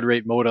low baud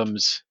rate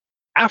modems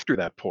after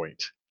that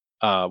point,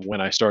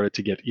 when I started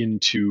to get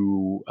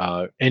into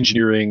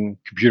engineering,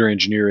 computer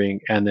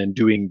engineering, and then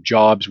doing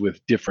jobs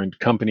with different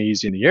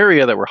companies in the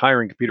area that were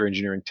hiring computer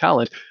engineering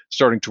talent,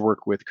 starting to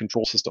work with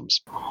control systems.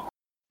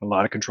 A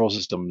lot of control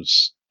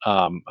systems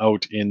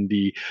out in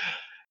the,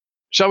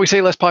 shall we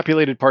say, less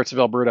populated parts of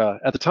Alberta,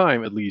 at the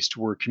time at least,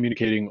 were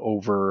communicating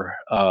over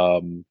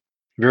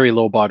very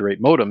low baud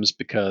rate modems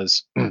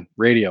because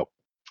radio.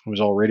 It was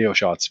all radio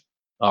shots,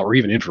 or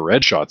even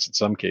infrared shots in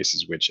some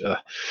cases, which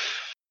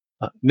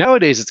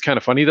nowadays it's kind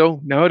of funny though.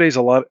 Nowadays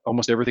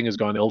almost everything has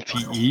gone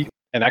LTE,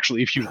 And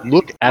actually, if you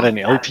look at an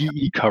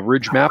LTE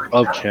coverage map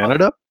of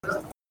Canada,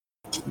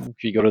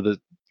 if you go to the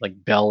like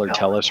Bell or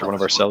Telus or one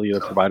of our cellular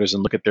providers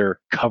and look at their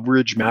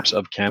coverage maps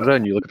of Canada,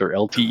 and you look at their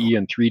LTE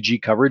and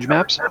 3G coverage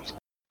maps,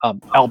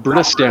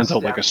 Alberta stands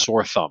out like a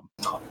sore thumb.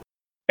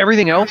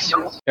 Everything else,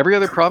 every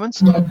other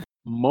province,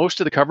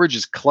 most of the coverage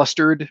is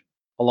clustered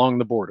along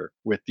the border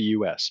with the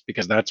US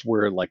because that's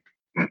where like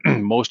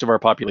most of our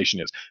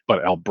population is.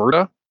 But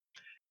Alberta,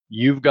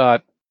 you've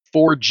got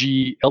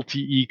 4G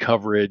LTE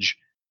coverage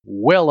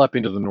well up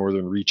into the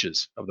northern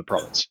reaches of the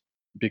province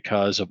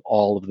because of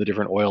all of the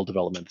different oil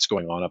development that's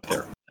going on up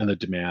there and the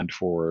demand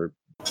for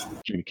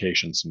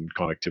communications and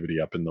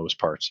connectivity up in those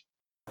parts.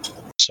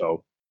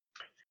 So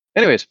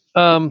anyways,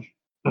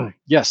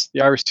 yes,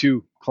 the Iris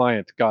 2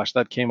 client, gosh,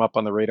 that came up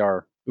on the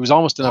radar. It was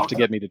almost enough to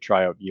get me to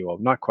try out UO.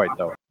 Not quite,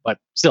 though, but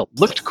still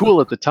looked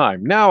cool at the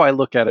time. Now I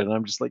look at it and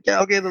I'm just like,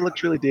 yeah, okay, that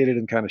looks really dated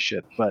and kind of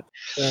shit. But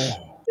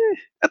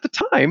at the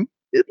time,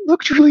 it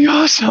looked really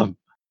awesome.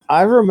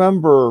 I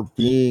remember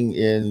being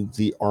in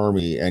the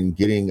Army and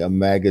getting a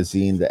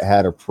magazine that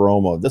had a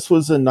promo. This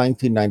was in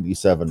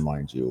 1997,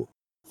 mind you,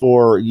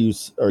 for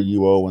use or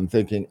UO, and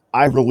thinking,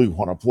 I really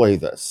want to play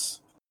this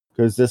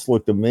because this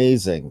looked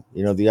amazing.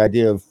 You know, the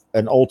idea of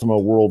an Ultima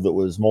world that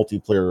was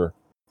multiplayer,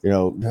 you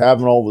know,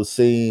 having all the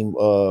same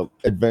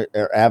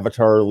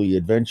avatarly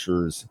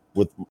adventures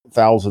with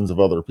thousands of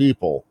other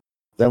people.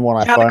 Then when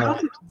I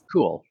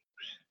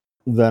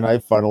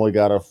finally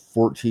got a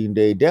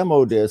 14-day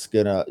demo disc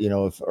and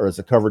or as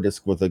a cover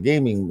disc with a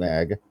gaming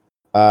mag.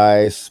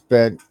 I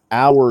spent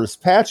hours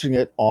patching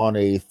it on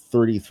a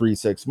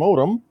 33.6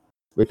 modem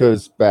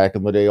because back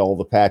in the day, all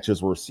the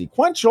patches were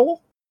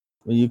sequential.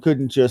 You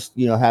couldn't just,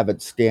 have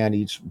it scan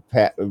each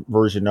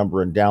version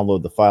number and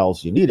download the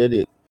files you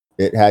needed.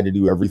 It had to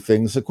do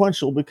everything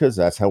sequential because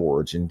that's how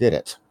Origin did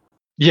it.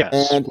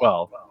 Yes, and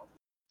well,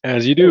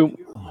 as you do.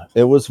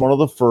 It was one of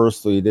the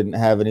first, so you didn't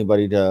have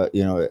anybody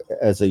to,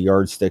 as a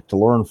yardstick to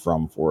learn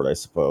from for it, I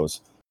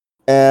suppose.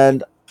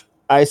 And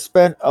I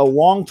spent a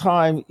long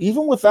time,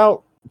 even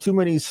without too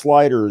many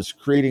sliders,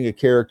 creating a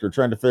character,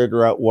 trying to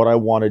figure out what I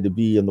wanted to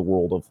be in the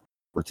world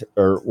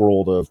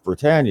of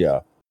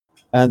Britannia.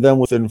 And then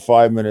within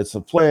 5 minutes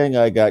of playing,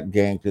 I got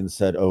ganked and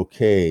said,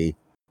 okay,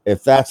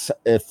 if that's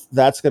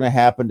going to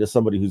happen to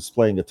somebody who's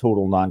playing a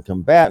total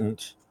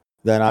non-combatant,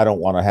 then I don't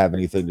want to have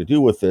anything to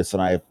do with this,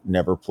 and I've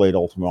never played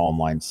Ultima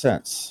Online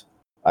since.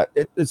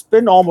 It's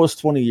been almost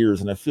 20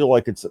 years, and I feel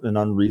like it's an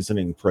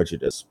unreasoning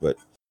prejudice, but...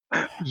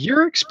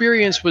 Your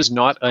experience was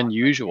not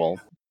unusual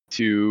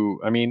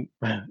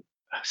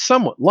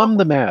somewhat. Lum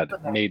the Mad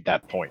made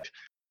that point.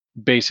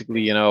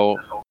 Basically,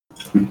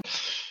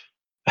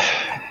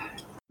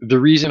 the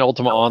reason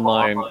Ultima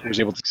Online was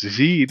able to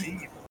succeed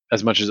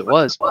as much as it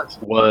was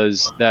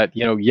that,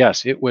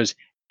 yes, it was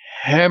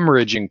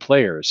hemorrhaging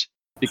players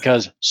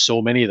because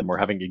so many of them were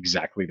having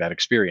exactly that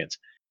experience.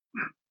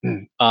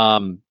 It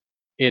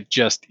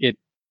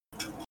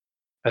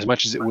as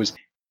much as it was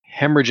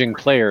hemorrhaging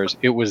players,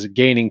 it was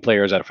gaining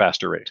players at a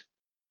faster rate.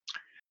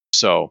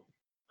 So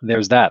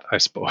there's that, I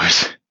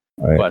suppose.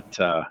 Right. But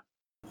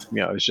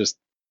it's just.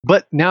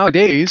 But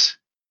nowadays,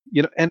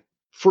 and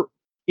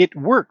it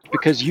worked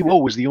because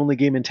UO was the only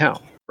game in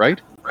town, right?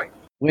 Right.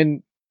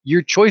 When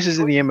your choices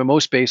in the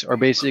MMO space are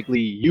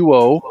basically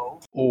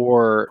UO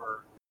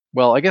or,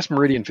 well, I guess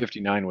Meridian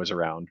 59 was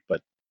around,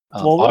 but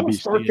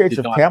obviously Stargates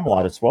of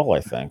Camelot as well,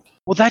 I think.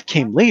 Well, that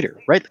came later,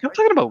 right? I'm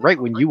talking about right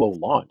when UO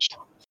launched,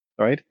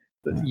 right?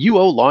 The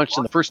UO launched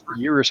in the first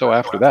year or so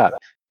after that,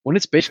 when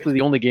it's basically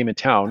the only game in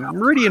town.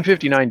 Meridian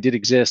 59 did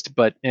exist,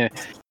 but and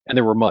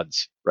there were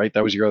MUDs, right?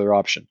 That was your other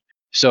option.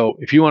 So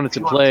if you wanted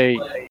to play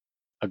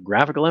a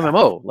graphical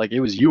MMO, like it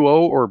was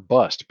UO or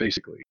bust,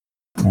 basically.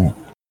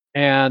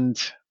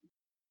 And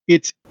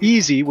it's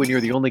easy when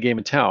you're the only game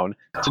in town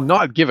to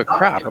not give a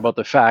crap about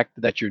the fact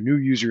that your new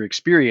user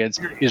experience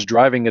is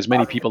driving as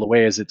many people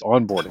away as it's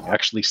onboarding,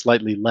 actually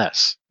slightly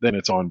less than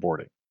it's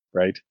onboarding,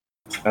 right?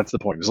 That's the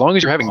point. As long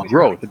as you're having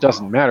growth, it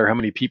doesn't matter how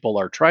many people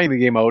are trying the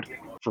game out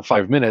for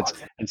 5 minutes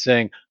and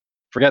saying,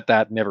 forget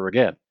that, never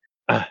again.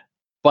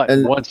 But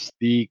once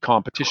the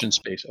competition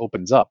space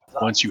opens up,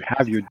 once you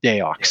have your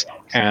Deox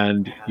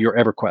and your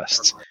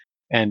EverQuests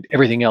and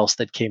everything else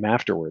that came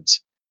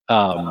afterwards,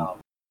 now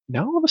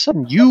all of a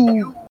sudden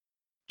you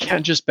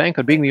can't just bank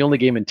on being the only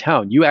game in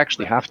town. You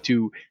actually have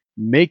to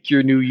make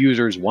your new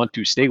users want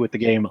to stay with the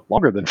game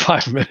longer than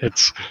 5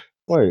 minutes.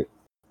 Right.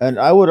 And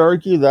I would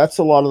argue that's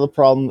a lot of the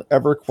problem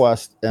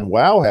EverQuest and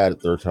WoW had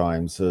at their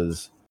times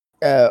is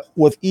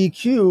with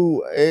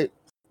EQ,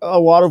 a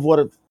lot of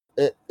what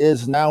it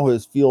is now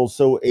feels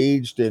so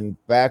aged and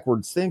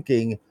backwards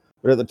thinking,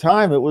 but at the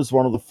time it was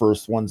one of the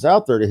first ones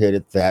out there to hit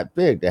it that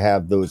big, to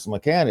have those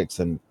mechanics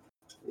and,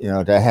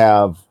 to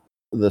have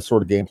the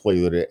sort of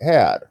gameplay that it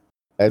had.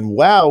 And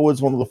WoW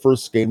was one of the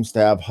first games to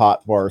have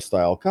hotbar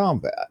style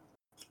combat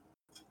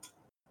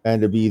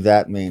and to be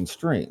that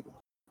mainstream.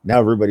 Now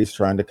everybody's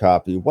trying to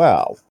copy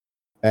WoW,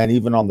 and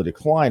even on the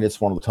decline, it's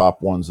one of the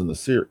top ones in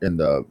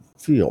the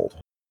field.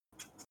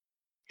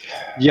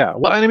 Yeah,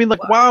 well, I mean,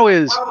 like WoW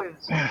is.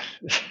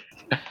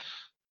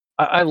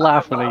 I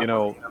laugh when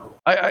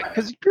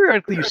because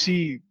periodically you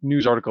see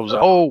news articles.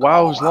 Oh,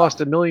 WoW's lost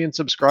 1 million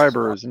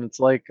subscribers, and it's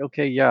like,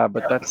 okay, yeah,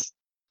 but that's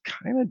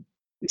kind of.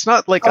 It's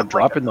not like a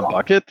drop in the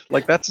bucket.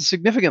 Like that's a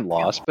significant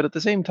loss, but at the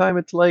same time,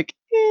 it's like,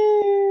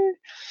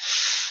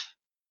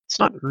 it's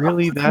not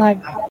really that.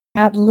 Like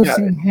at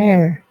losing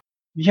hair.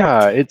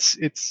 Yeah, it's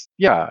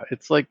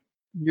like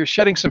you're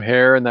shedding some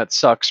hair, and that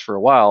sucks for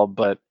a while,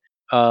 but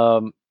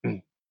and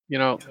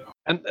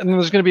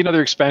there's going to be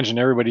another expansion.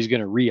 Everybody's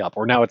going to re-up,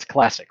 or now it's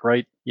classic,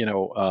 right?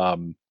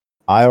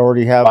 I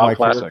already have WoW my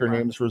Classic. character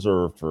names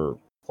reserved for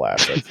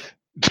classic.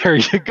 There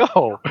you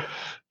go.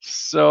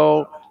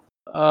 So,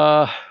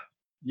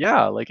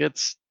 yeah, like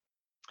it's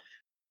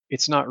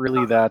not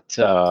really that.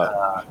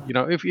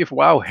 If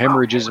WoW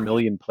hemorrhages 1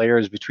 million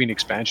players between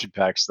expansion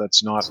packs,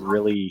 that's not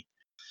really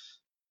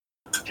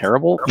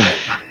terrible.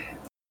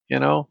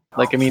 In a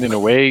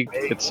way,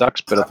 it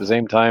sucks, but at the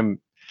same time,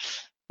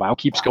 WoW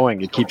keeps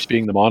going. It keeps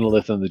being the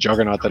monolith and the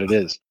juggernaut that it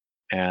is,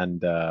 and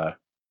the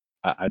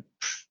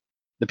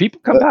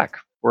people come back,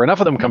 or enough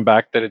of them come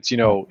back that it's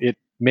it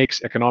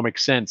makes economic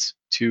sense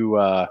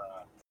to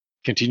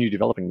continue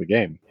developing the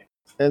game.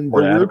 And the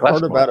weird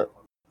part about it,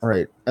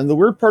 right? And the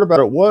weird part about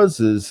it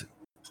is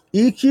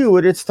EQ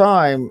at its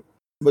time,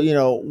 but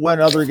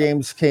when other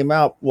games came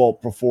out, well,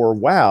 before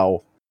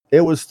WoW,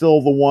 it was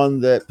still the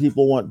one that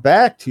people went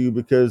back to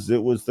because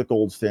it was the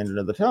gold standard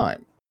of the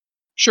time.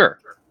 Sure.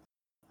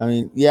 I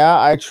mean,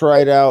 yeah, I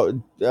tried out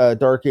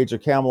Dark Age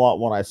of Camelot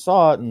when I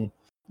saw it, and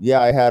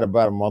yeah, I had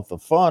about a month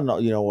of fun,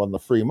 on the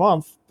free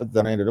month, but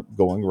then I ended up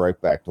going right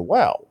back to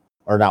WoW.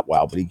 Or not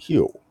WoW, but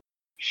EQ.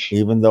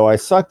 Even though I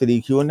sucked at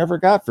EQ and never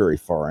got very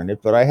far in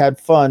it, but I had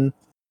fun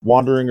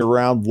wandering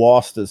around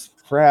lost as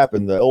crap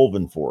in the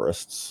elven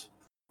forests,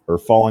 or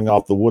falling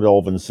off the wood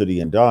elven city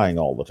and dying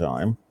all the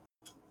time.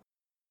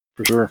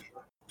 For sure.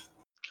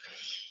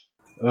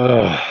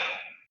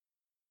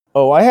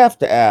 Oh, I have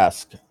to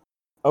ask.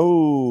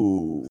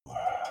 Oh.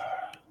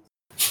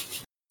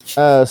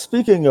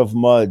 Speaking of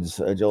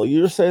MUDs, Jelly,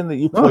 you're saying that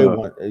you play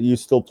one, you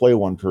still play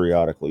one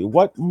periodically.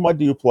 What MUD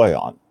do you play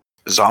on?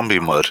 Zombie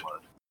Mud.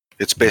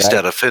 It's based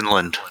out of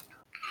Finland.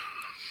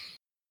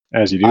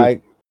 As you do.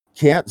 I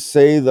can't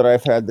say that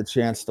I've had the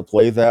chance to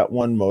play that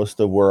one. Most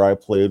of where I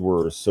played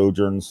were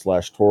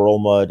Sojourn/Toral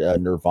Mud,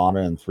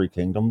 Nirvana, and Three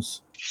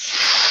Kingdoms.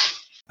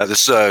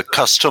 This is a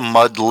custom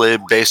MUD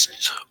lib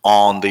based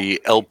on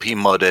the LP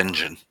MUD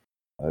engine.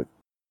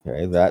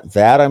 Okay,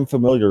 that I'm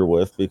familiar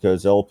with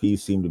because LP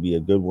seemed to be a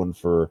good one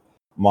for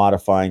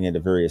modifying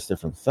into various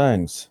different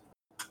things.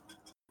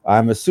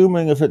 I'm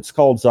assuming if it's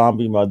called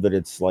Zombie Mud that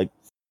it's like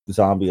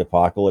zombie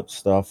apocalypse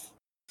stuff.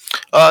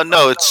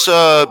 No, it's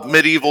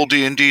medieval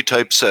D&D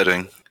type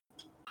setting.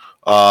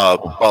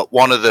 But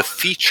one of the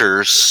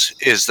features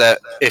is that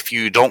if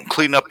you don't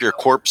clean up your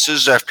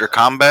corpses after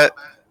combat,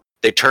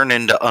 they turn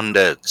into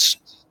undeads.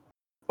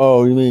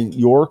 Oh, you mean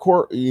your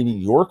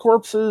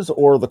corpses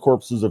or the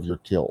corpses of your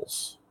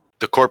kills?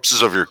 The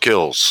corpses of your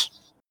kills.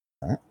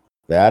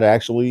 That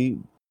actually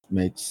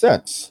makes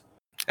sense.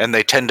 And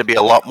they tend to be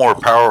a lot more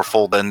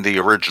powerful than the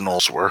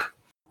originals were.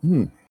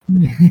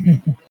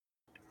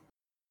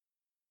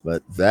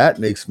 But that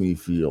makes me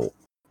feel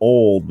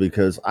old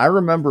because I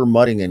remember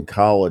mudding in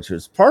college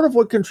as part of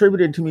what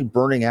contributed to me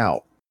burning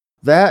out.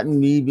 That and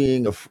me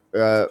being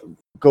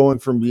going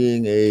from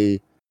being a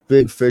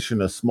big fish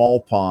in a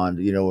small pond,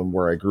 and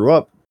where I grew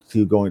up,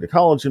 to going to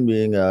college and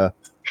being a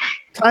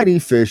tiny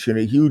fish in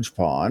a huge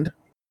pond.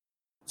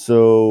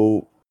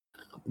 So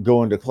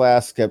going to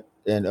class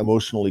and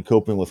emotionally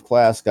coping with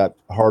class got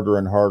harder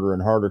and harder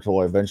and harder till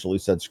I eventually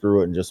said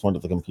screw it and just went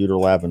to the computer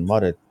lab and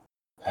mudded.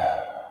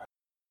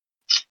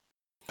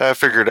 I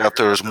figured out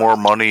there was more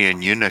money in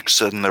Unix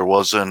than there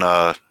was in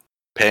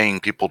paying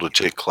people to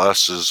take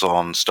classes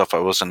on stuff I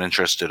wasn't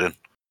interested in.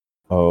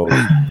 Oh.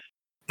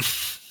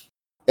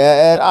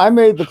 And I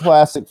made the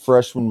classic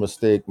freshman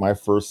mistake. My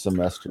first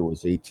semester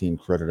was 18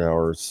 credit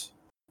hours,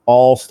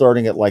 all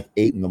starting at like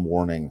 8 in the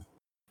morning.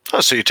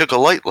 Oh, so you took a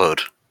light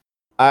load.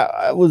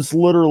 I was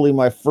literally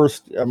my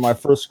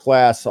first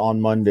class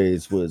on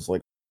Mondays was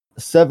like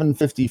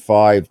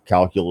 7:55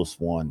 Calculus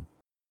 1.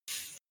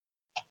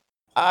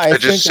 I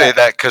just say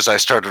that because I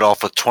started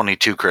off with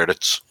 22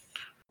 credits.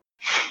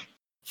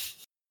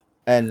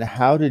 And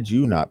how did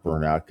you not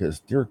burn out? Because,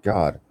 dear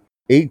God,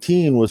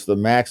 18 was the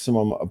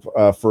maximum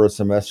for a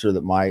semester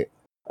that my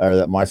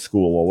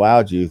school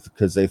allowed you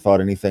because they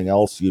thought anything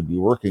else you'd be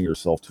working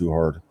yourself too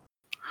hard.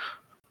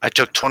 I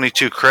took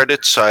 22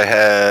 credits. I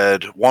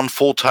had 1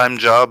 full-time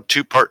job,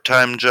 2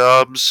 part-time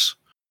jobs,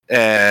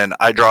 and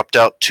I dropped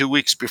out 2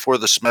 weeks before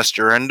the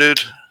semester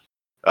ended.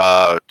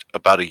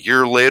 About a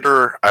year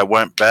later, I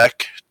went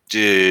back,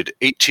 did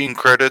 18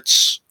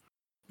 credits,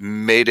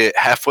 made it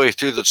halfway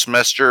through the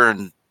semester,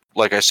 and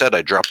like I said,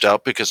 I dropped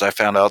out because I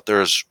found out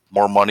there's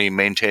more money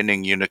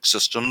maintaining Unix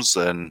systems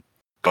than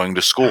going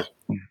to school.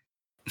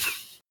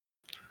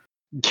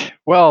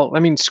 Well, I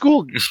mean,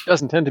 school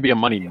doesn't tend to be a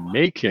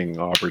money-making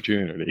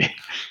opportunity.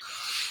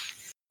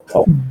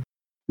 Oh.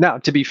 Now,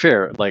 to be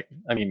fair,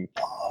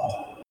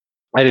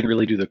 I didn't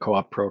really do the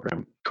co-op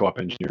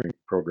engineering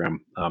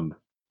program,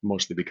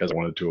 mostly because I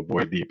wanted to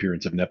avoid the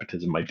appearance of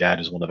nepotism. My dad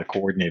is one of the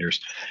coordinators,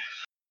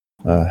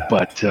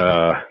 but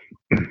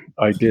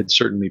I did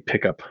certainly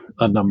pick up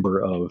a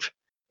number of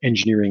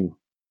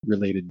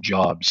engineering-related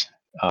jobs,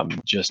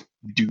 just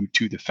due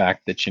to the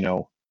fact that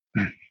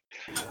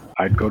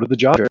I'd go to the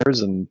job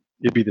fairs and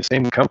it'd be the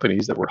same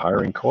companies that were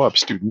hiring co-op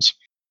students,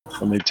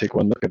 and they'd take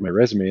one look at my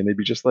resume and they'd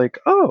be just like,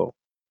 "Oh,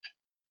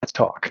 let's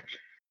talk."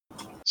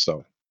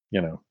 So,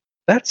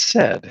 that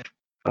said,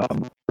 I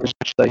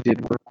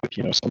did work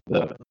with some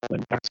of the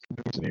tax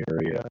companies in the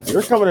area.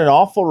 You're coming in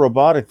awful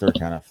robotic there,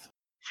 Kenneth.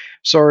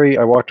 Sorry,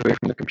 I walked away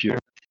from the computer.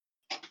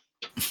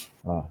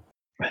 Oh.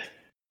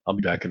 I'll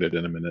be back at it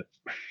in a minute.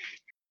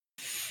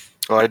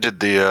 Well, I did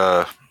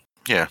the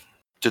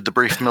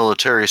brief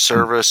military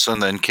service,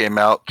 and then came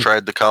out,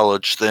 tried the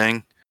college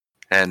thing,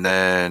 and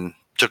then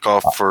took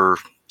off for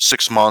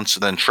 6 months,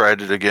 and then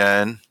tried it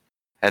again.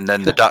 And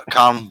then the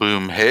 .com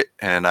boom hit,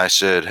 and I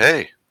said,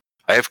 "Hey,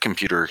 I have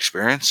computer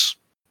experience."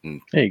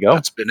 And there you go.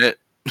 That's been it.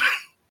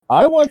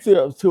 I went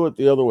to it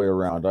the other way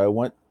around. I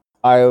went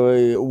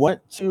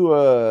to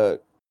a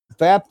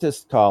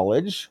Baptist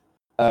college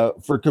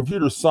for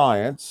computer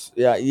science.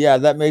 Yeah,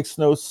 that makes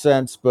no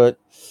sense, but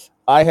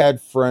I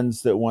had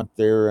friends that went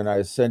there, and I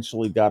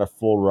essentially got a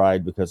full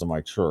ride because of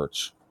my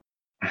church.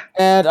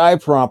 And I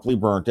promptly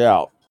burnt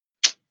out.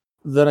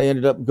 Then I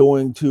ended up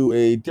going to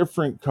a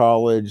different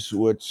college,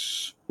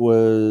 which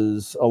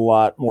was a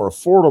lot more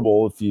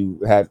affordable if you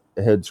had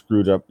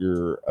screwed up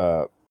your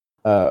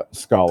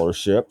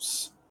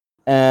scholarships,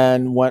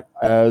 and went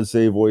as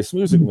a voice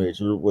music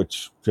major,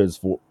 which, because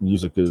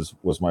music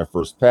was my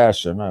first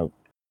passion.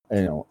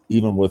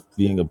 Even with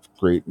being a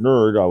great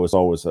nerd, I was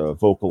always a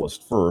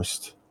vocalist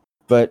first.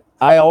 But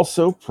I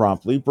also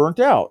promptly burnt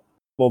out.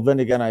 Well, then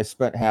again, I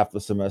spent half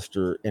the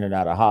semester in and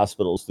out of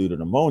hospitals due to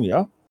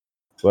pneumonia,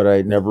 but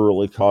I never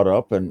really caught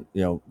up, and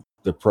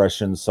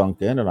depression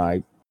sunk in, and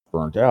I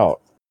burnt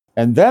out.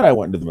 And then I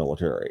went into the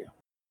military.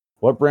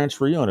 What branch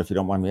were you in, if you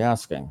don't mind me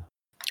asking?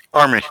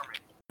 Army.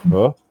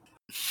 Huh?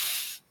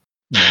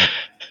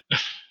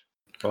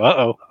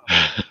 Uh-oh.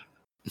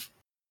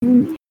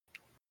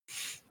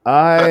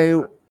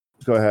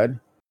 Go ahead.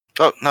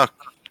 Oh, no.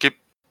 Keep.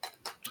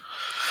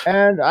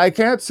 And I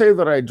can't say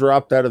that I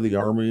dropped out of the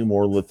Army,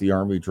 more that the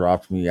Army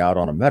dropped me out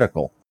on a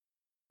medical.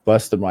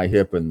 Busted my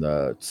hip in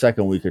the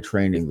second week of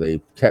training. They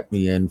kept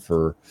me in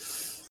training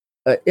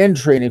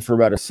for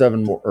about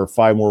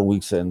 5 more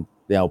weeks, and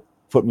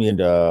put me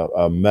into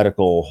a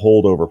medical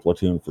holdover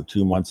platoon for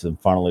 2 months, and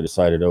finally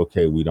decided,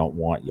 okay, we don't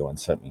want you, and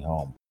sent me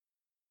home.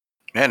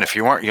 Man, if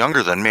you weren't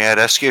younger than me, I'd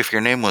ask you if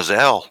your name was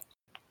Al.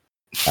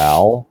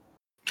 Al?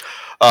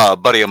 A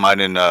buddy of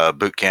mine in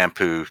boot camp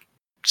who,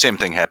 same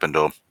thing happened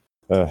to him.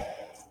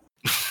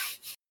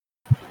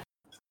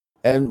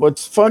 And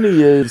what's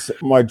funny is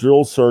my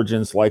drill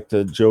sergeants like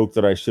to joke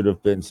that I should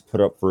have been put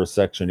up for a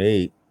Section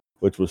 8,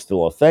 which was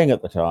still a thing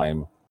at the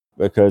time,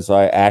 because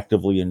I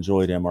actively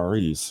enjoyed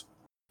MREs.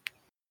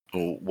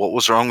 What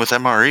was wrong with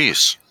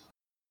MREs?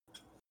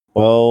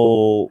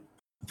 Well,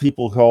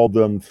 people called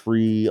them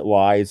 3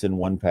 lies in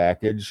one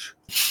package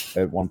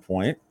at one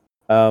point.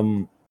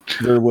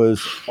 There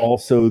was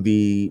also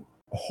the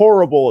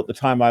horrible, at the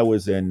time I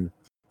was in,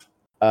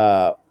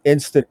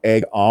 instant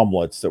egg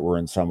omelets that were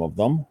in some of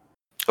them.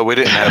 Oh, we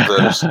didn't have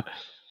those.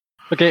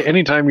 Okay,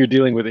 anytime you're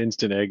dealing with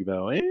instant egg,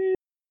 though,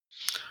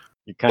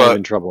 you're kind of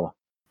in trouble.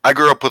 I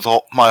grew up with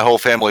my whole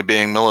family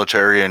being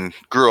military and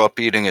grew up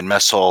eating in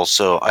mess halls,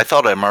 so I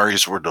thought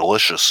MREs were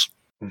delicious.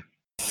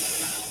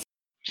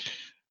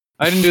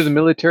 I didn't do the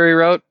military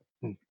route.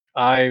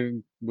 I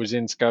was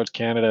in Scouts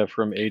Canada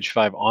from age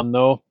 5 on,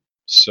 though.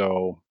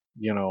 So,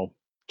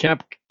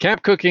 camp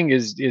cooking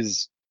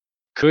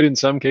could in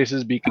some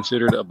cases be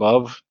considered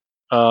above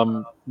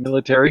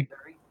military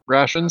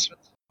rations.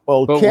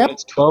 Well, but when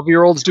it's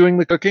 12-year-olds doing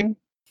the cooking,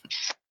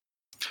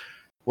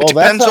 it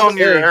depends on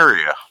your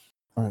area.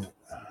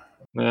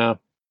 Yeah.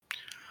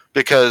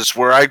 Because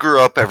where I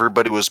grew up,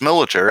 everybody was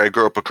military. I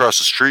grew up across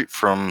the street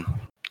from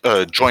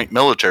a joint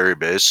military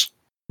base.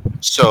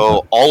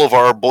 So all of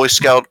our Boy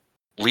Scout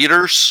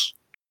leaders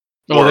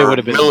were they would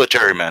have been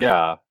military men.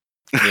 Yeah.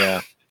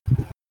 Yeah.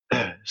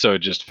 So it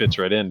just fits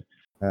right in.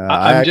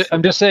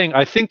 I'm just saying,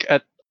 I think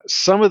at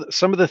some of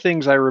the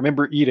things I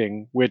remember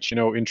eating, which,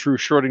 in true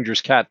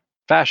Schrodinger's cat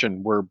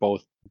fashion, were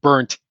both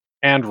burnt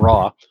and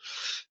raw.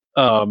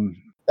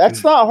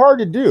 That's not hard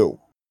to do.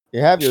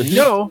 You have your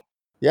heat.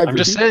 I'm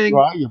just saying,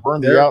 dry, you burn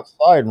the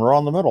outside, and we're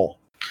on the middle.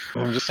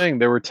 I'm just saying,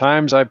 there were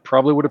times I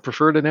probably would have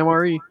preferred an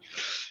MRE.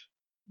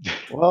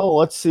 Well,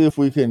 let's see if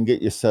we can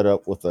get you set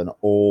up with an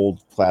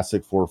old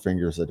classic Four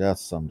Fingers of Death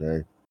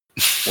someday.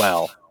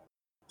 Well,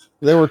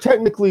 they were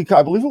technically,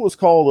 I believe it was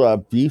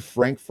called Beef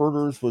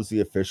Frankfurters was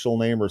the official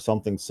name, or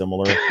something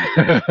similar.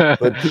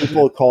 But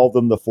people called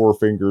them the Four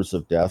Fingers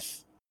of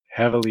Death.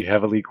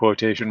 Heavily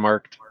quotation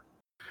marked.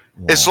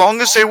 Yeah. As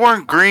long as they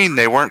weren't green,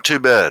 they weren't too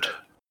bad.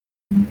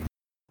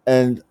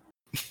 And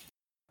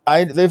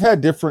they've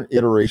had different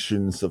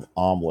iterations of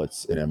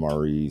omelets in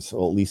MREs,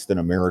 or at least in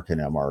American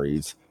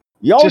MREs.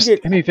 Y'all Just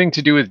get anything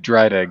to do with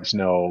dried eggs,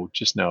 no.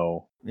 Just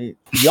no.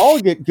 y'all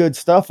get good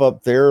stuff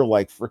up there,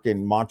 like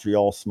freaking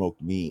Montreal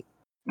smoked meat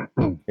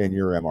in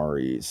your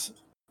MREs.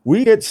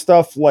 We get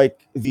stuff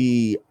like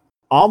the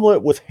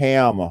omelet with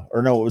ham,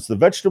 or no, it was the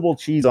vegetable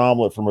cheese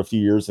omelet from a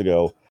few years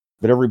ago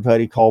that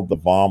everybody called the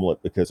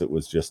vomlet because it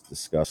was just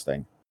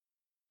disgusting.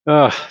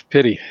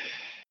 Pity.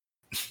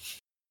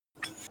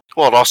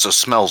 Well, it also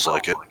smells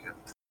like it.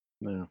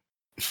 No.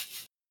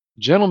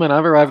 Gentlemen,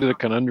 I've arrived at a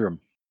conundrum.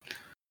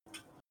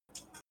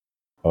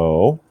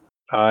 Oh,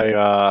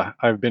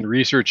 I've been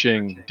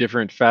researching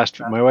different fast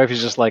food. My wife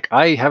is just like,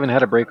 I haven't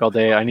had a break all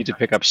day. I need to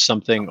pick up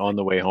something on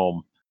the way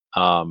home.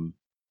 Some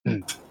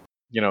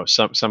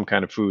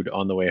kind of food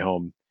on the way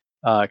home.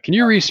 Can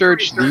you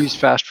research these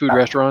fast food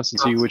restaurants and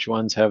see which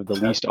ones have the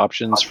least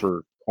options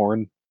for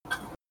corn?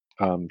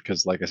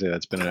 Because, like I say,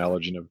 that's been an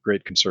allergen of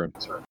great concern.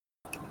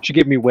 She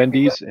gave me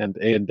Wendy's and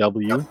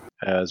A&W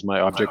as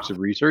my objects of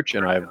research,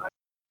 and I've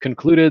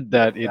concluded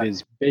that it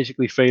is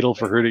basically fatal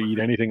for her to eat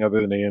anything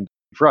other than A&W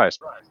fries.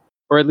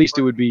 Or at least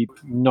it would be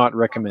not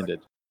recommended.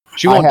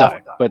 She won't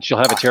die, but she'll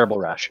have a terrible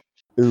rash.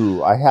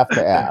 Ooh, I have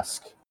to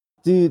ask.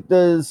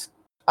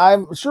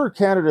 I'm sure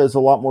Canada is a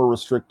lot more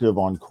restrictive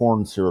on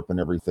corn syrup and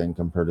everything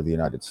compared to the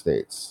United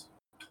States.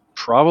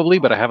 Probably,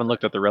 but I haven't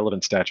looked at the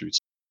relevant statutes.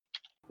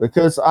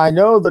 Because I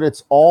know that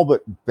it's all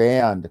but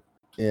banned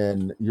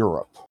in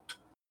Europe.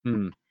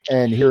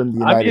 And here in the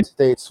United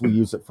States, we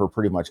use it for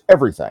pretty much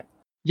everything.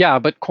 Yeah,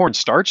 but corn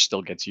starch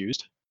still gets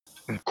used.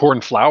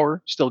 Corn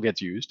flour still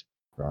gets used.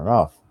 Fair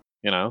enough.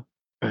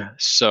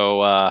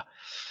 So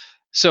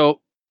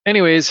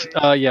anyways,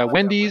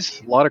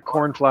 Wendy's, a lot of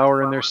corn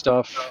flour in their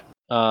stuff.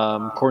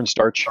 Corn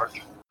starch.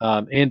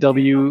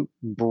 A&W,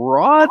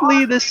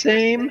 broadly the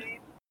same.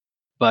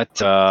 But,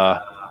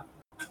 by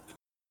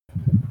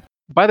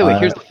the way,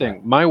 here's the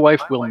thing. My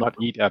wife will not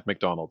eat at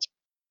McDonald's.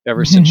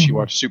 Ever since she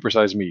watched Super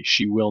Size Me,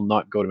 she will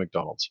not go to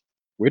McDonald's.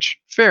 Which,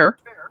 fair.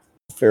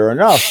 Fair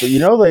enough. But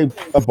they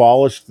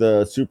abolished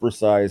the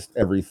supersized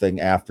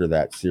everything after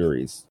that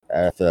series,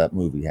 after that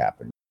movie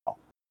happened.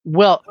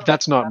 Well,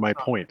 that's not my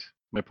point.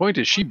 My point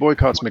is she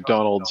boycotts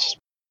McDonald's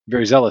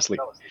very zealously.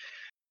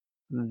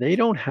 They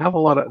don't have a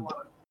lot of...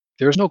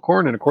 There's no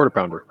corn in a quarter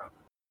pounder.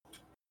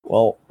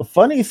 Well, the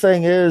funny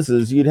thing is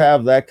you'd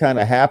have that kind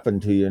of happen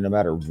to you no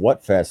matter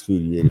what fast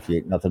food you ate if you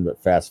ate nothing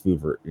but fast food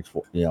for,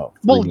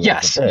 Well,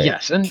 yes.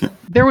 And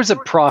there was a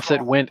prof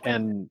that went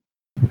and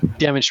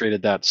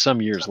demonstrated that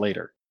some years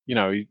later.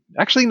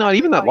 Actually not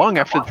even that long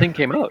after the thing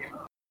came out.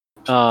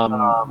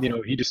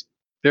 He just...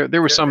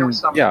 There was some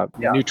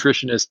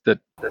nutritionist that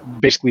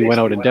basically went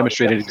out and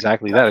demonstrated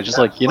exactly that. It's just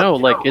like,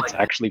 it's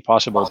actually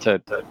possible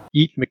to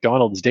eat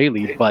McDonald's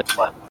daily, but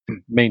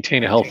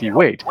maintain a healthy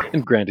weight.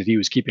 And granted, he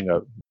was keeping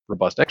a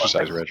robust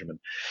exercise regimen.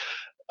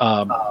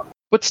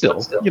 But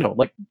still,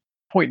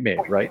 point made,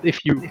 right?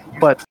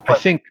 But I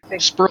think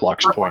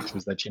Spurlock's point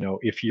was that,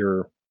 if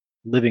you're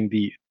living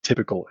the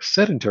typical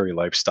sedentary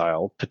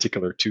lifestyle,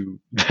 particular to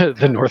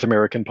the North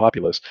American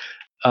populace,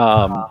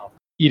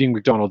 eating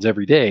McDonald's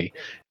every day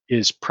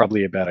is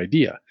probably a bad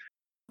idea.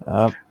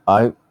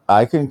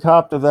 I can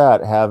cop to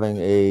that, having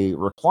a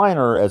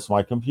recliner as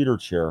my computer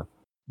chair.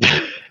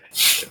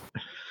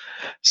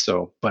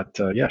 So, but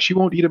she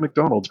won't eat at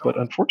McDonald's, but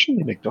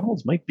unfortunately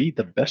McDonald's might be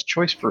the best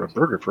choice for a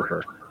burger for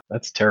her.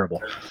 That's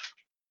terrible.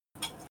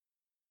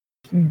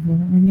 I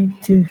need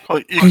to...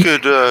 Well, you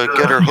could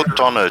get her hooked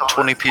on a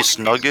 20-piece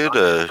nugget,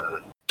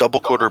 a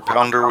double quarter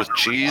pounder with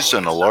cheese,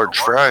 and a large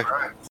fry.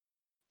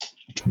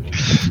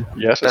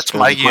 Yes, that's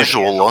my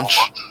usual lunch.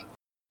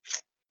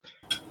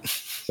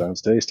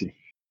 Sounds tasty.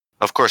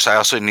 Of course, I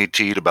also need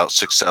to eat about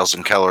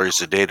 6,000 calories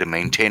a day to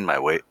maintain my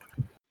weight.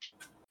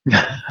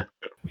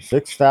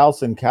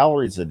 6,000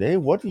 calories a day?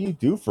 What do you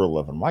do for a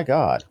living? My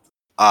God.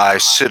 I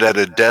sit at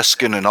a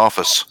desk in an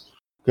office.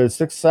 Because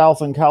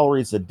 6,000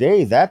 calories a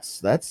day,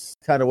 that's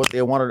kind of what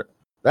they wanted.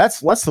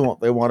 That's less than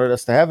what they wanted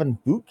us to have in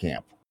boot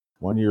camp.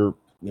 When you're,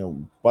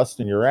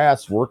 busting your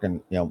ass,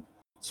 working,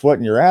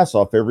 sweating your ass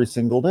off every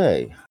single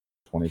day.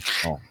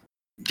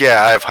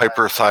 Yeah, I have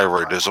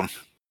hyperthyroidism.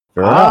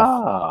 Fair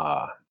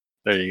enough.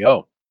 There you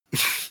go.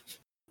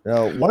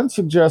 Now, one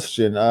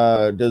suggestion: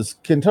 does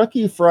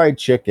Kentucky Fried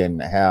Chicken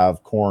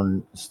have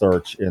corn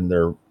starch in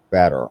their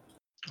batter?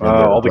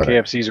 All the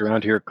KFCs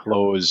around here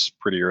close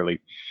pretty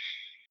early.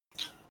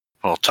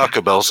 Well,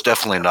 Taco Bell's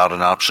definitely not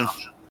an option.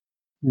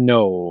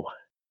 No.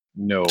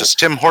 Does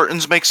Tim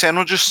Hortons make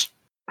sandwiches?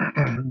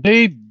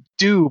 They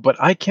do, but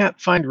I can't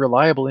find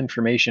reliable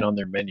information on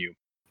their menu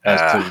as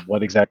to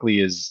what exactly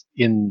is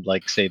in,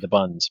 say, the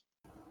buns,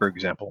 for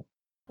example.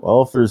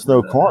 Well, if there's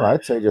no corn,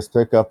 I'd say just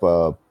pick up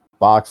a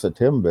box of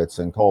Timbits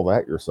and call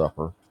that your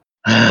supper.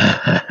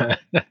 Yeah.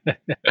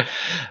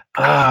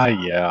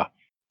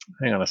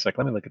 Hang on a sec.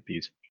 Let me look at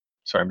these.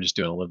 Sorry, I'm just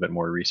doing a little bit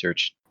more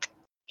research.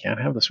 Can't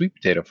have the sweet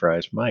potato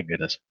fries. My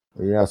goodness.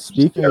 Yeah,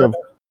 speaking of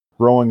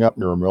growing up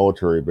near a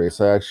military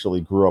base, I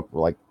actually grew up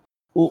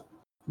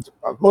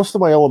most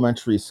of my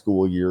elementary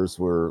school years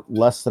were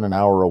less than an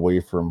hour away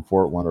from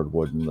Fort Leonard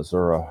Wood in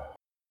Missouri.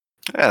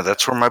 Yeah,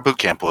 that's where my boot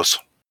camp was.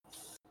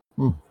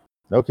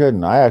 No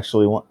kidding. I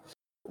actually want.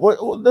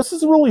 This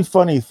is a really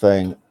funny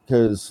thing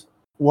because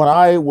when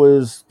I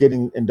was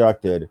getting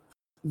inducted,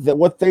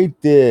 what they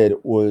did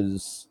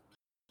was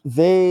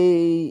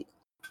they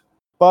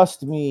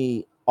bussed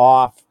me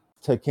off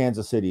to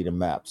Kansas City to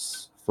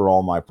MEPS for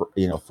all my,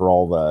 for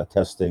all the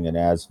testing and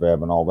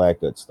ASVAB and all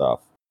that good stuff.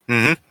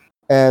 Mm-hmm.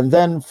 And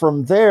then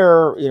from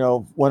there,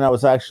 when I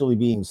was actually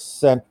being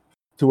sent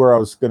to where I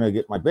was going to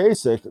get my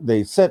basic,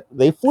 they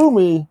flew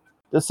me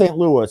to St.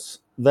 Louis,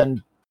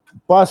 then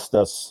bussed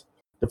us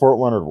to Fort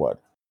Leonard Wood.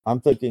 I'm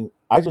thinking,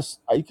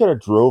 you could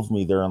have drove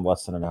me there in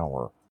less than an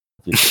hour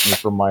if you took me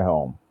from my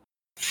home.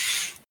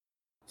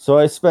 So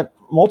I spent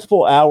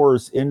multiple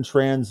hours in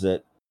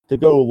transit to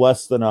go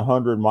less than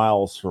 100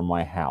 miles from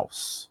my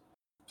house.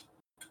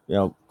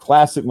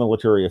 Classic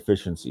military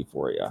efficiency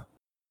for you.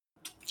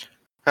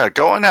 Yeah,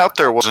 going out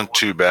there wasn't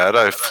too bad.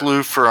 I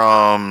flew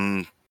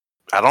from,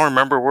 I don't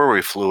remember where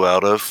we flew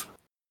out of,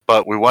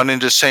 but we went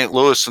into St.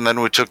 Louis and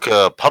then we took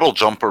a puddle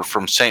jumper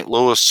from St.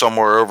 Louis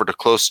somewhere over to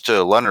close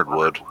to Leonard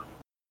Wood.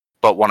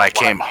 But when I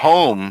came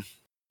home,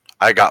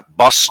 I got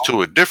bused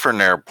to a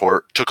different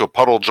airport, took a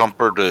puddle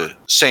jumper to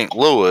St.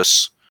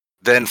 Louis,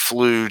 then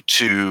flew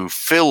to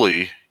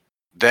Philly,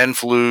 then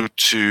flew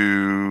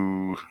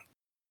to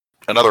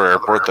another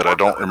airport that I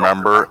don't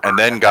remember, and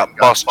then got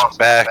bused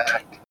back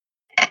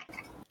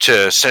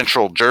to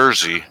Central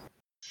Jersey,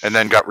 and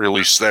then got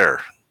released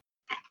there.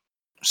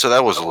 So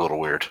that was a little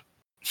weird.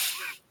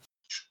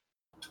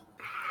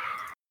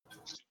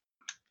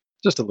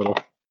 Just a little.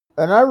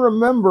 And I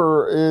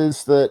remember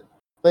is that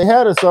they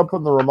had us up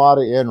in the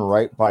Ramada Inn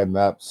right by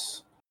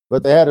MEPS,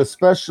 but they had a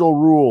special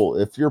rule.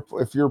 If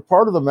you're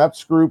part of the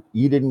MEPS group,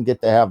 you didn't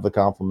get to have the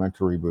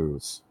complimentary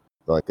booze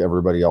like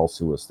everybody else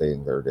who was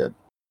staying there did.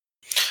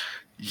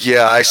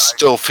 Yeah, I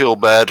still feel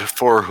bad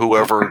for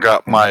whoever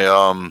got my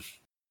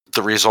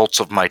the results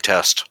of my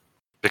test,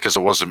 because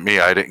it wasn't me.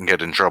 I didn't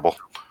get in trouble.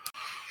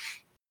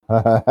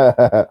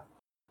 Now,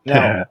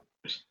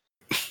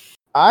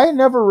 I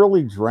never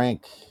really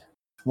drank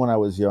when I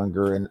was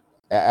younger, and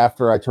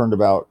after I turned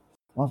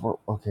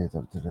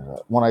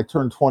when I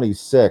turned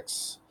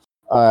 26,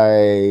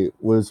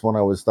 when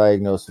I was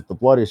diagnosed with the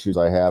blood issues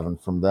I have,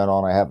 and from then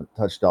on I haven't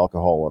touched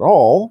alcohol at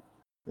all.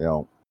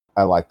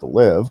 I like to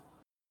live.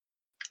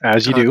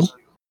 As you do.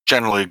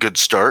 Generally a good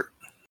start.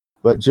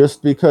 But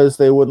just because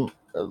they wouldn't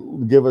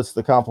give us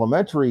the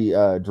complimentary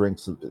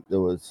drinks that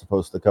was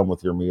supposed to come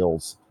with your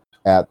meals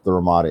at the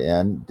Ramada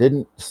Inn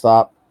didn't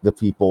stop the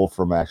people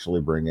from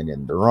actually bringing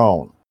in their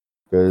own.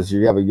 Because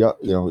you have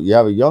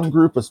a young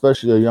group,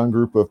 especially a young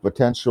group of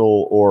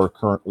potential or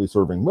currently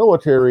serving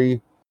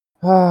military,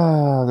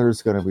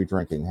 there's going to be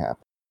drinking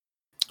happening.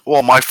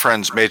 Well, my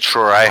friends made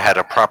sure I had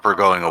a proper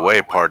going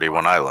away party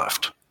when I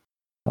left.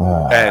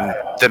 And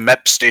the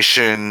MEP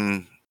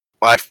station,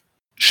 I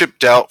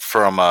shipped out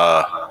from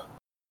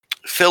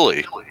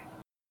Philly,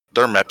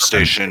 their MEP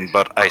station,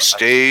 but I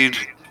stayed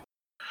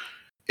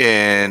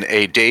in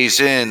a Days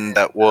Inn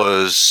that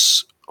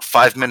was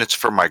 5 minutes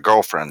from my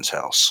girlfriend's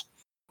house.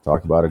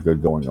 Talk about a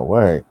good going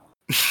away.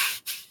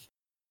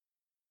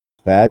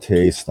 Bad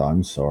taste,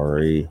 I'm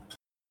sorry.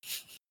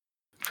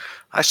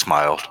 I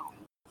smiled.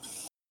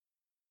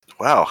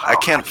 Wow, I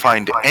can't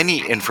find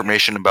any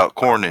information about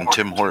corn in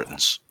Tim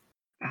Hortons.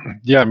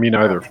 Yeah, me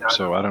neither.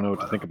 So I don't know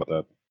what to think about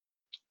that.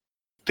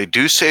 They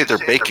do say their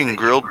bacon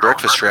grilled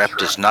breakfast wrap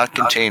does not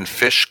contain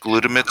fish,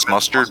 glutamates,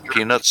 mustard,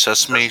 peanuts,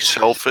 sesame,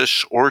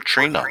 shellfish, or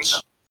tree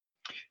nuts.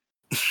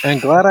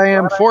 And glad I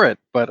am for it,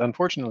 but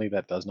unfortunately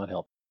that does not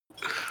help.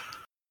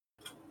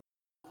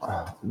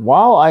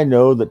 While I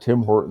know that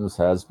Tim Hortons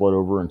has bled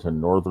over into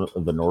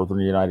the northern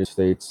United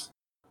States,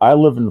 I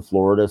live in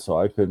Florida, so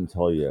I couldn't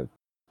tell you a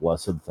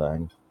blessed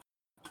thing.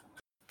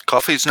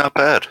 Coffee's not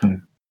bad.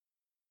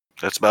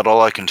 That's about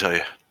all I can tell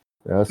you.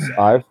 Yes,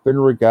 I've been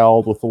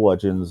regaled with the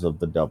legends of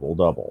the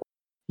double-double.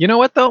 You know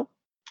what, though?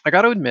 I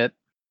got to admit,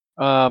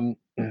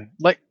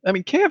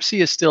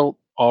 KFC is still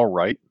all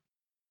right.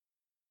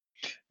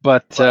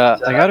 But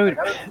I got to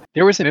admit,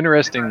 there was an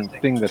interesting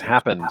thing that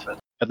happened,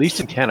 at least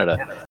in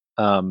Canada.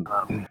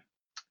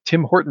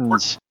 Tim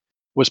Hortons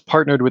was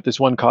partnered with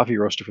this one coffee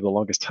roaster for the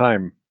longest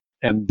time.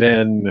 And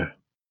then,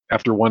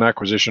 after one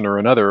acquisition or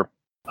another,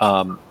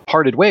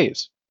 parted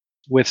ways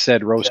with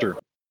said roaster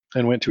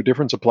and went to a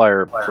different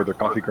supplier for their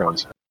coffee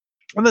grounds.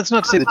 And that's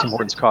not to say that Tim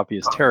Hortons coffee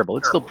is terrible.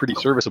 It's still pretty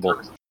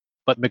serviceable.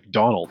 But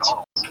McDonald's,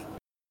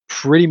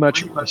 pretty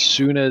much as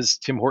soon as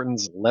Tim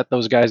Hortons let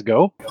those guys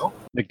go,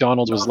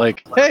 McDonald's was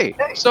like, hey,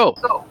 so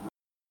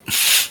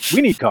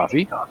we need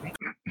coffee.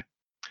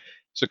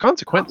 So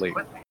consequently,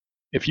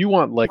 if you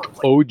want like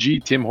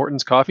OG Tim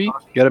Hortons coffee,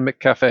 get a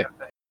McCafe, at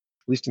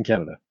least in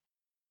Canada.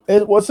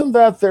 It wasn't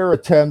that their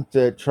attempt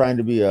at trying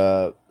to be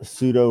a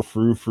pseudo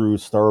frou-frou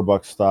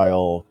Starbucks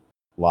style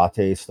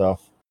latte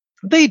stuff?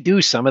 They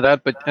do some of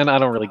that, and I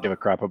don't really give a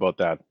crap about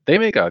that. They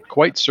make a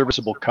quite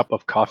serviceable cup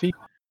of coffee,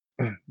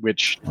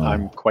 which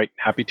I'm quite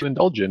happy to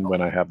indulge in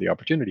when I have the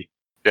opportunity.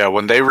 Yeah,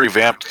 when they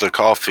revamped the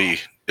coffee,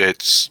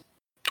 it's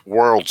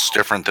worlds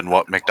different than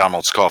what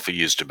McDonald's coffee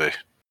used to be.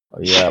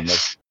 Yeah,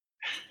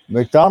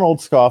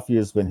 McDonald's coffee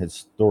has been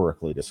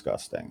historically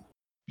disgusting.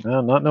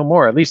 Not no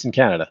more, at least in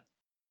Canada.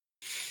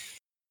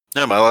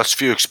 Yeah, my last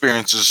few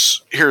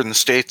experiences here in the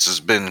States has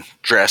been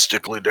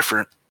drastically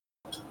different.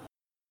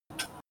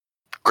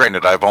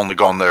 Granted, I've only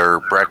gone there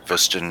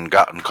breakfast and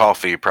gotten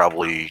coffee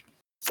probably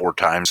 4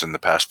 times in the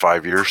past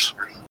 5 years.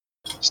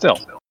 Still.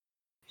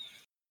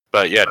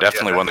 But yeah,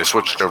 definitely when they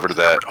switched over to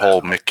that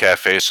whole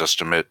McCafe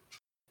system, it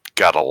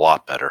got a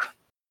lot better.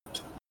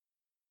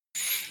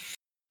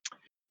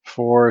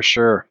 For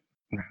sure.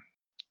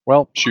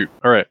 Well, shoot.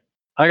 All right.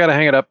 I got to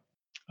hang it up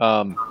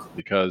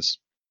because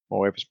my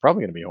wife is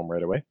probably going to be home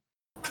right away.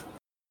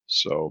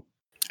 So.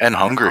 And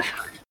hungry.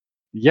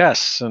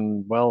 Yes.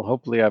 And, well,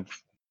 hopefully I've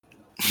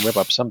whip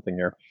up something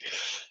here.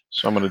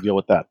 So I'm going to deal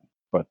with that.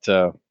 But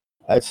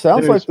it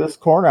sounds like this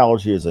corn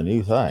allergy is a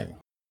new thing.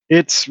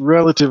 It's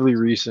relatively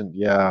recent,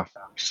 yeah.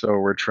 So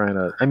we're trying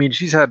to... I mean,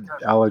 she's had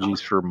allergies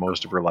for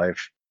most of her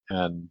life,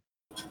 and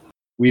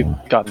we've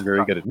gotten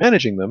very good at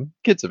managing them.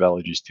 Kids have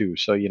allergies too,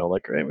 so, you know,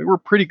 like, I mean, we're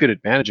pretty good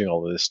at managing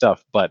all of this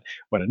stuff, but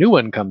when a new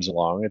one comes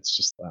along, it's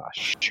just,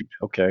 shoot,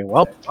 okay,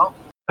 well,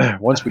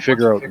 once we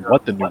figure out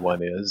what the new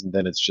one is, and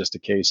then it's just a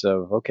case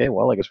of, okay,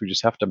 well, I guess we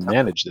just have to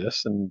manage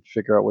this and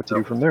figure out what to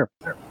do from there.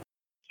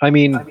 I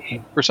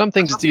mean, for some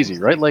things it's easy,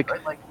 right? Like,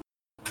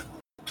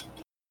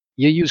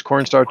 you use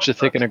cornstarch to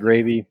thicken a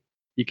gravy.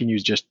 You can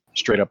use just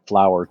straight up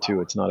flour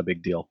too. It's not a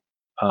big deal.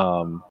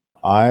 I'm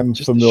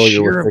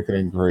familiar with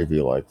thickening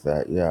gravy like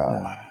that,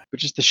 yeah. But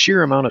just the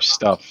sheer amount of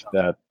stuff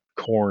that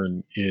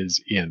corn is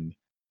in.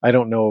 I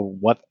don't know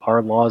what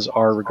our laws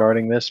are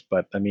regarding this,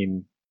 but I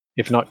mean,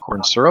 if not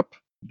corn syrup,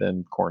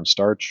 then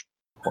cornstarch,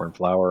 corn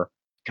flour.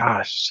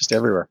 Gosh, it's just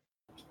everywhere.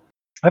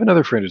 I have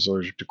another friend who's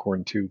allergic to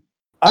corn too.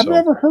 I've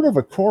never heard of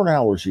a corn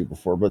allergy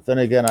before, but then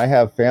again, I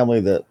have family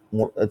that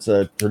it's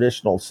a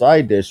traditional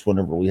side dish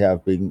whenever we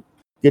have big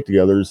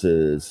get-togethers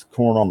is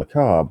corn on the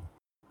cob.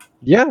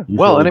 Yeah, Usually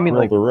well, and I mean,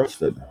 like,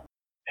 roasted.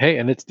 Hey,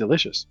 and it's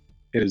delicious.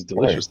 It is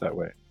delicious that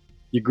way.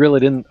 You grill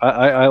it in.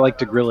 I like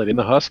to grill it in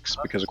the husks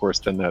because, of course,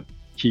 then that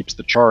keeps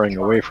the charring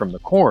away from the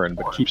corn,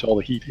 but keeps all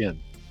the heat in.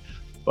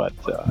 But,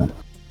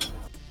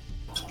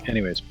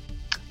 anyways,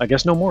 I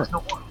guess no more.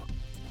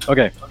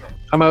 Okay.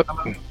 I'm out.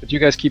 But you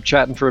guys keep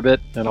chatting for a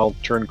bit, and I'll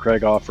turn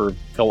Craig off, or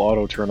he'll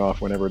auto turn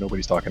off whenever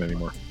nobody's talking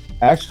anymore.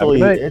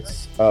 Actually,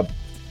 it's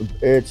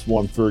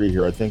 1:30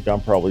 here. I think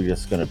I'm probably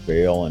just going to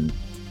bail and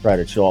try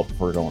to chill out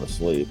before going to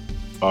sleep.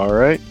 All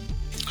right.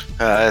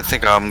 I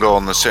think I'm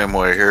going the same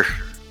way here.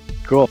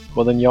 Cool.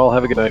 Well, then y'all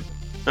have a good night.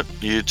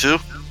 You too.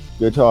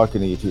 Good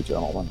talking to you two,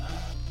 gentlemen.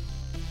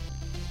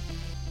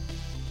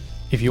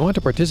 If you want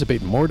to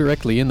participate more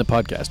directly in the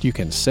podcast, you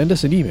can send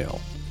us an email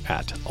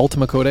at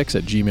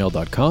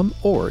ultimacodex@gmail.com,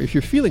 or if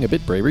you're feeling a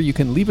bit braver, you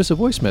can leave us a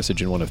voice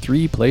message in one of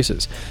 3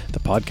 places: the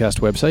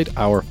podcast website,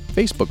 our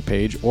Facebook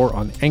page, or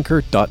on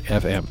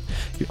anchor.fm.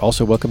 You're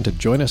also welcome to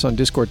join us on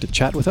Discord to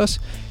chat with us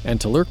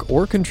and to lurk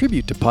or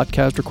contribute to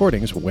podcast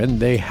recordings when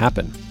they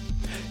happen.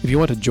 If you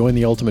want to join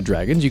the Ultima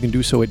Dragons, you can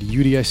do so at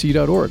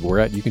udic.org,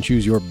 where you can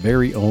choose your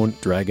very own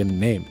dragon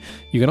name.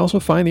 You can also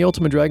find the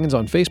Ultima Dragons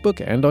on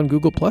Facebook and on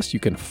Google+. You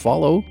can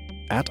follow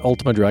at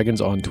Ultima Dragons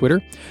on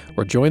Twitter,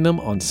 or join them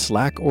on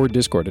Slack or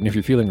Discord. And if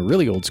you're feeling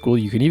really old school,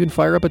 you can even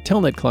fire up a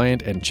Telnet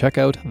client and check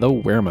out the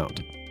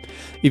Weremount.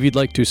 If you'd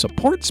like to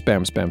support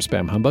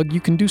Spam Humbug, you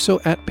can do so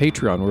at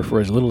Patreon, where for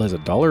as little as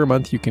 $1 a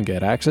month, you can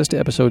get access to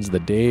episodes the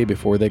day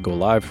before they go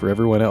live for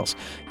everyone else.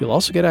 You'll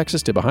also get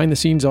access to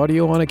behind-the-scenes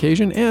audio on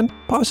occasion, and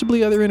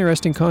possibly other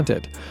interesting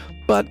content.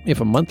 But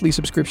if a monthly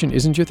subscription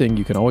isn't your thing,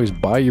 you can always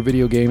buy your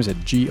video games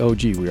at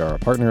GOG. We are a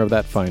partner of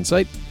that fine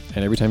site,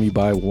 and every time you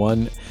buy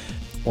one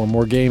or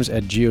more games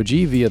at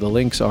GOG via the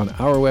links on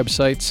our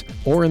websites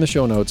or in the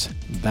show notes,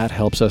 that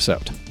helps us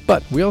out.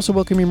 But we also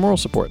welcome your moral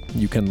support.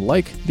 You can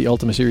like the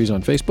Ultima series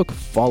on Facebook,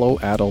 follow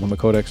at Ultima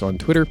Codex on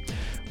Twitter,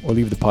 or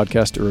leave the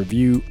podcast a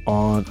review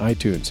on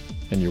iTunes.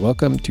 And you're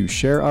welcome to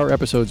share our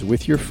episodes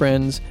with your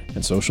friends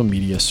and social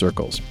media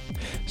circles.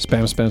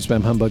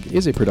 Spam Humbug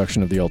is a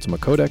production of the Ultima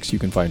Codex. You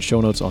can find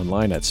show notes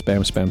online at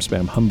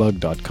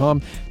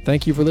spamhumbug.com.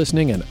 Thank you for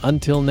listening, and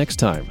until next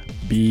time,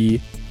 be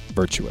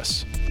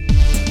virtuous.